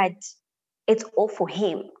 But it's all for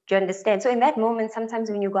him. Do you understand? So in that moment, sometimes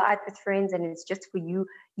when you go out with friends and it's just for you,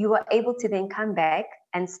 you are able to then come back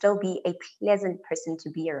and still be a pleasant person to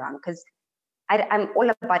be around. Because I'm all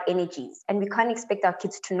about energies, and we can't expect our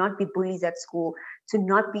kids to not be bullies at school, to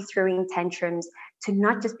not be throwing tantrums, to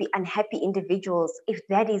not just be unhappy individuals if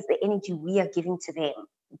that is the energy we are giving to them.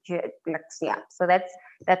 Yeah. So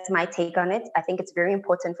that's my take on it. I think it's very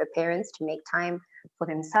important for parents to make time for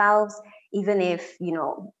themselves, even if, you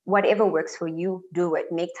know, whatever works for you, do it.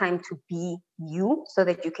 Make time to be you so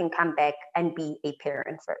that you can come back and be a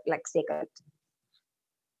parent for second.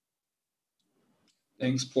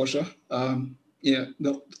 Thanks, Portia.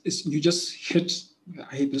 You just hit,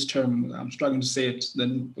 I hate this term, I'm struggling to say it,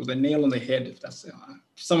 the nail on the head, if that's,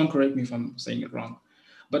 someone correct me if I'm saying it wrong.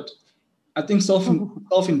 But I think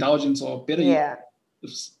self-indulgence, or better,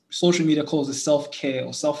 social media calls it self-care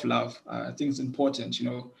or self-love. I think it's important, you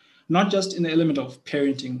know, not just in the element of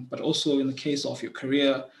parenting, but also in the case of your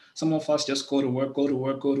career. Some of us just go to work,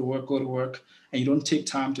 and you don't take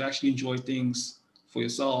time to actually enjoy things for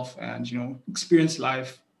yourself and, you know, experience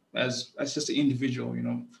life as just an individual, you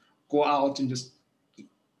know, go out and just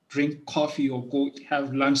drink coffee or go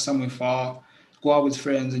have lunch somewhere far, go out with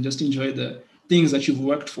friends and just enjoy the things that you've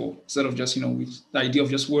worked for, instead of just, with the idea of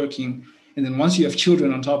just working. And then once you have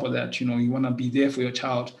children on top of that, you want to be there for your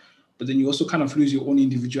child, but then you also kind of lose your own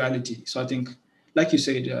individuality. So I think, like you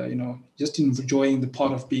said, just enjoying the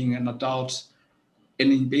part of being an adult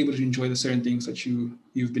and then be able to enjoy the certain things that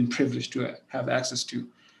you've been privileged to have access to.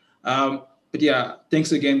 But yeah,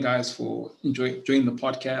 thanks again, guys, for joining the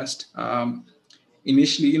podcast.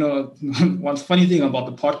 Initially, one funny thing about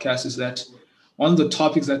the podcast is that one of the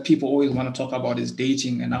topics that people always want to talk about is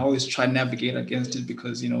dating, and I always try to navigate against it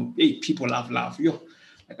because, hey, people love.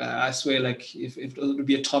 I swear, like if it would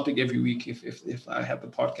be a topic every week, if I have the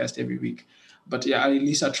podcast every week. But yeah, at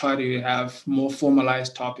least I try to have more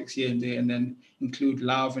formalized topics here and there, and then include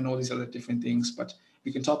love and all these other different things. But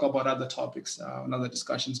we can talk about other topics and other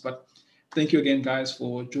discussions. But thank you again, guys,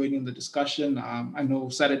 for joining the discussion. I know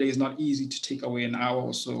Saturday is not easy to take away an hour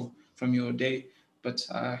or so from your day, but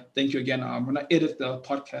thank you again. I'm going to edit the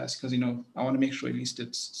podcast because, I want to make sure at least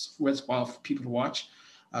it's worthwhile for people to watch.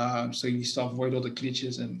 So you still avoid all the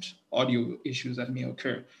glitches and audio issues that may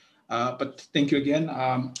occur. But thank you again.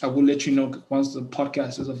 I will let you know once the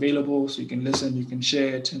podcast is available so you can listen, you can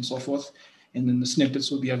share it and so forth. And then the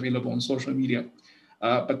snippets will be available on social media.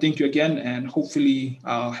 But thank you again. And hopefully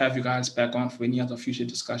I'll have you guys back on for any other future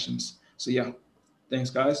discussions. So yeah,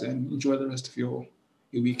 thanks guys, and enjoy the rest of your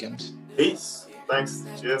weekend. Peace. Thanks.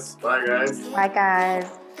 Cheers. Bye guys. Bye guys.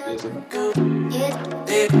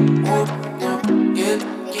 Cheers,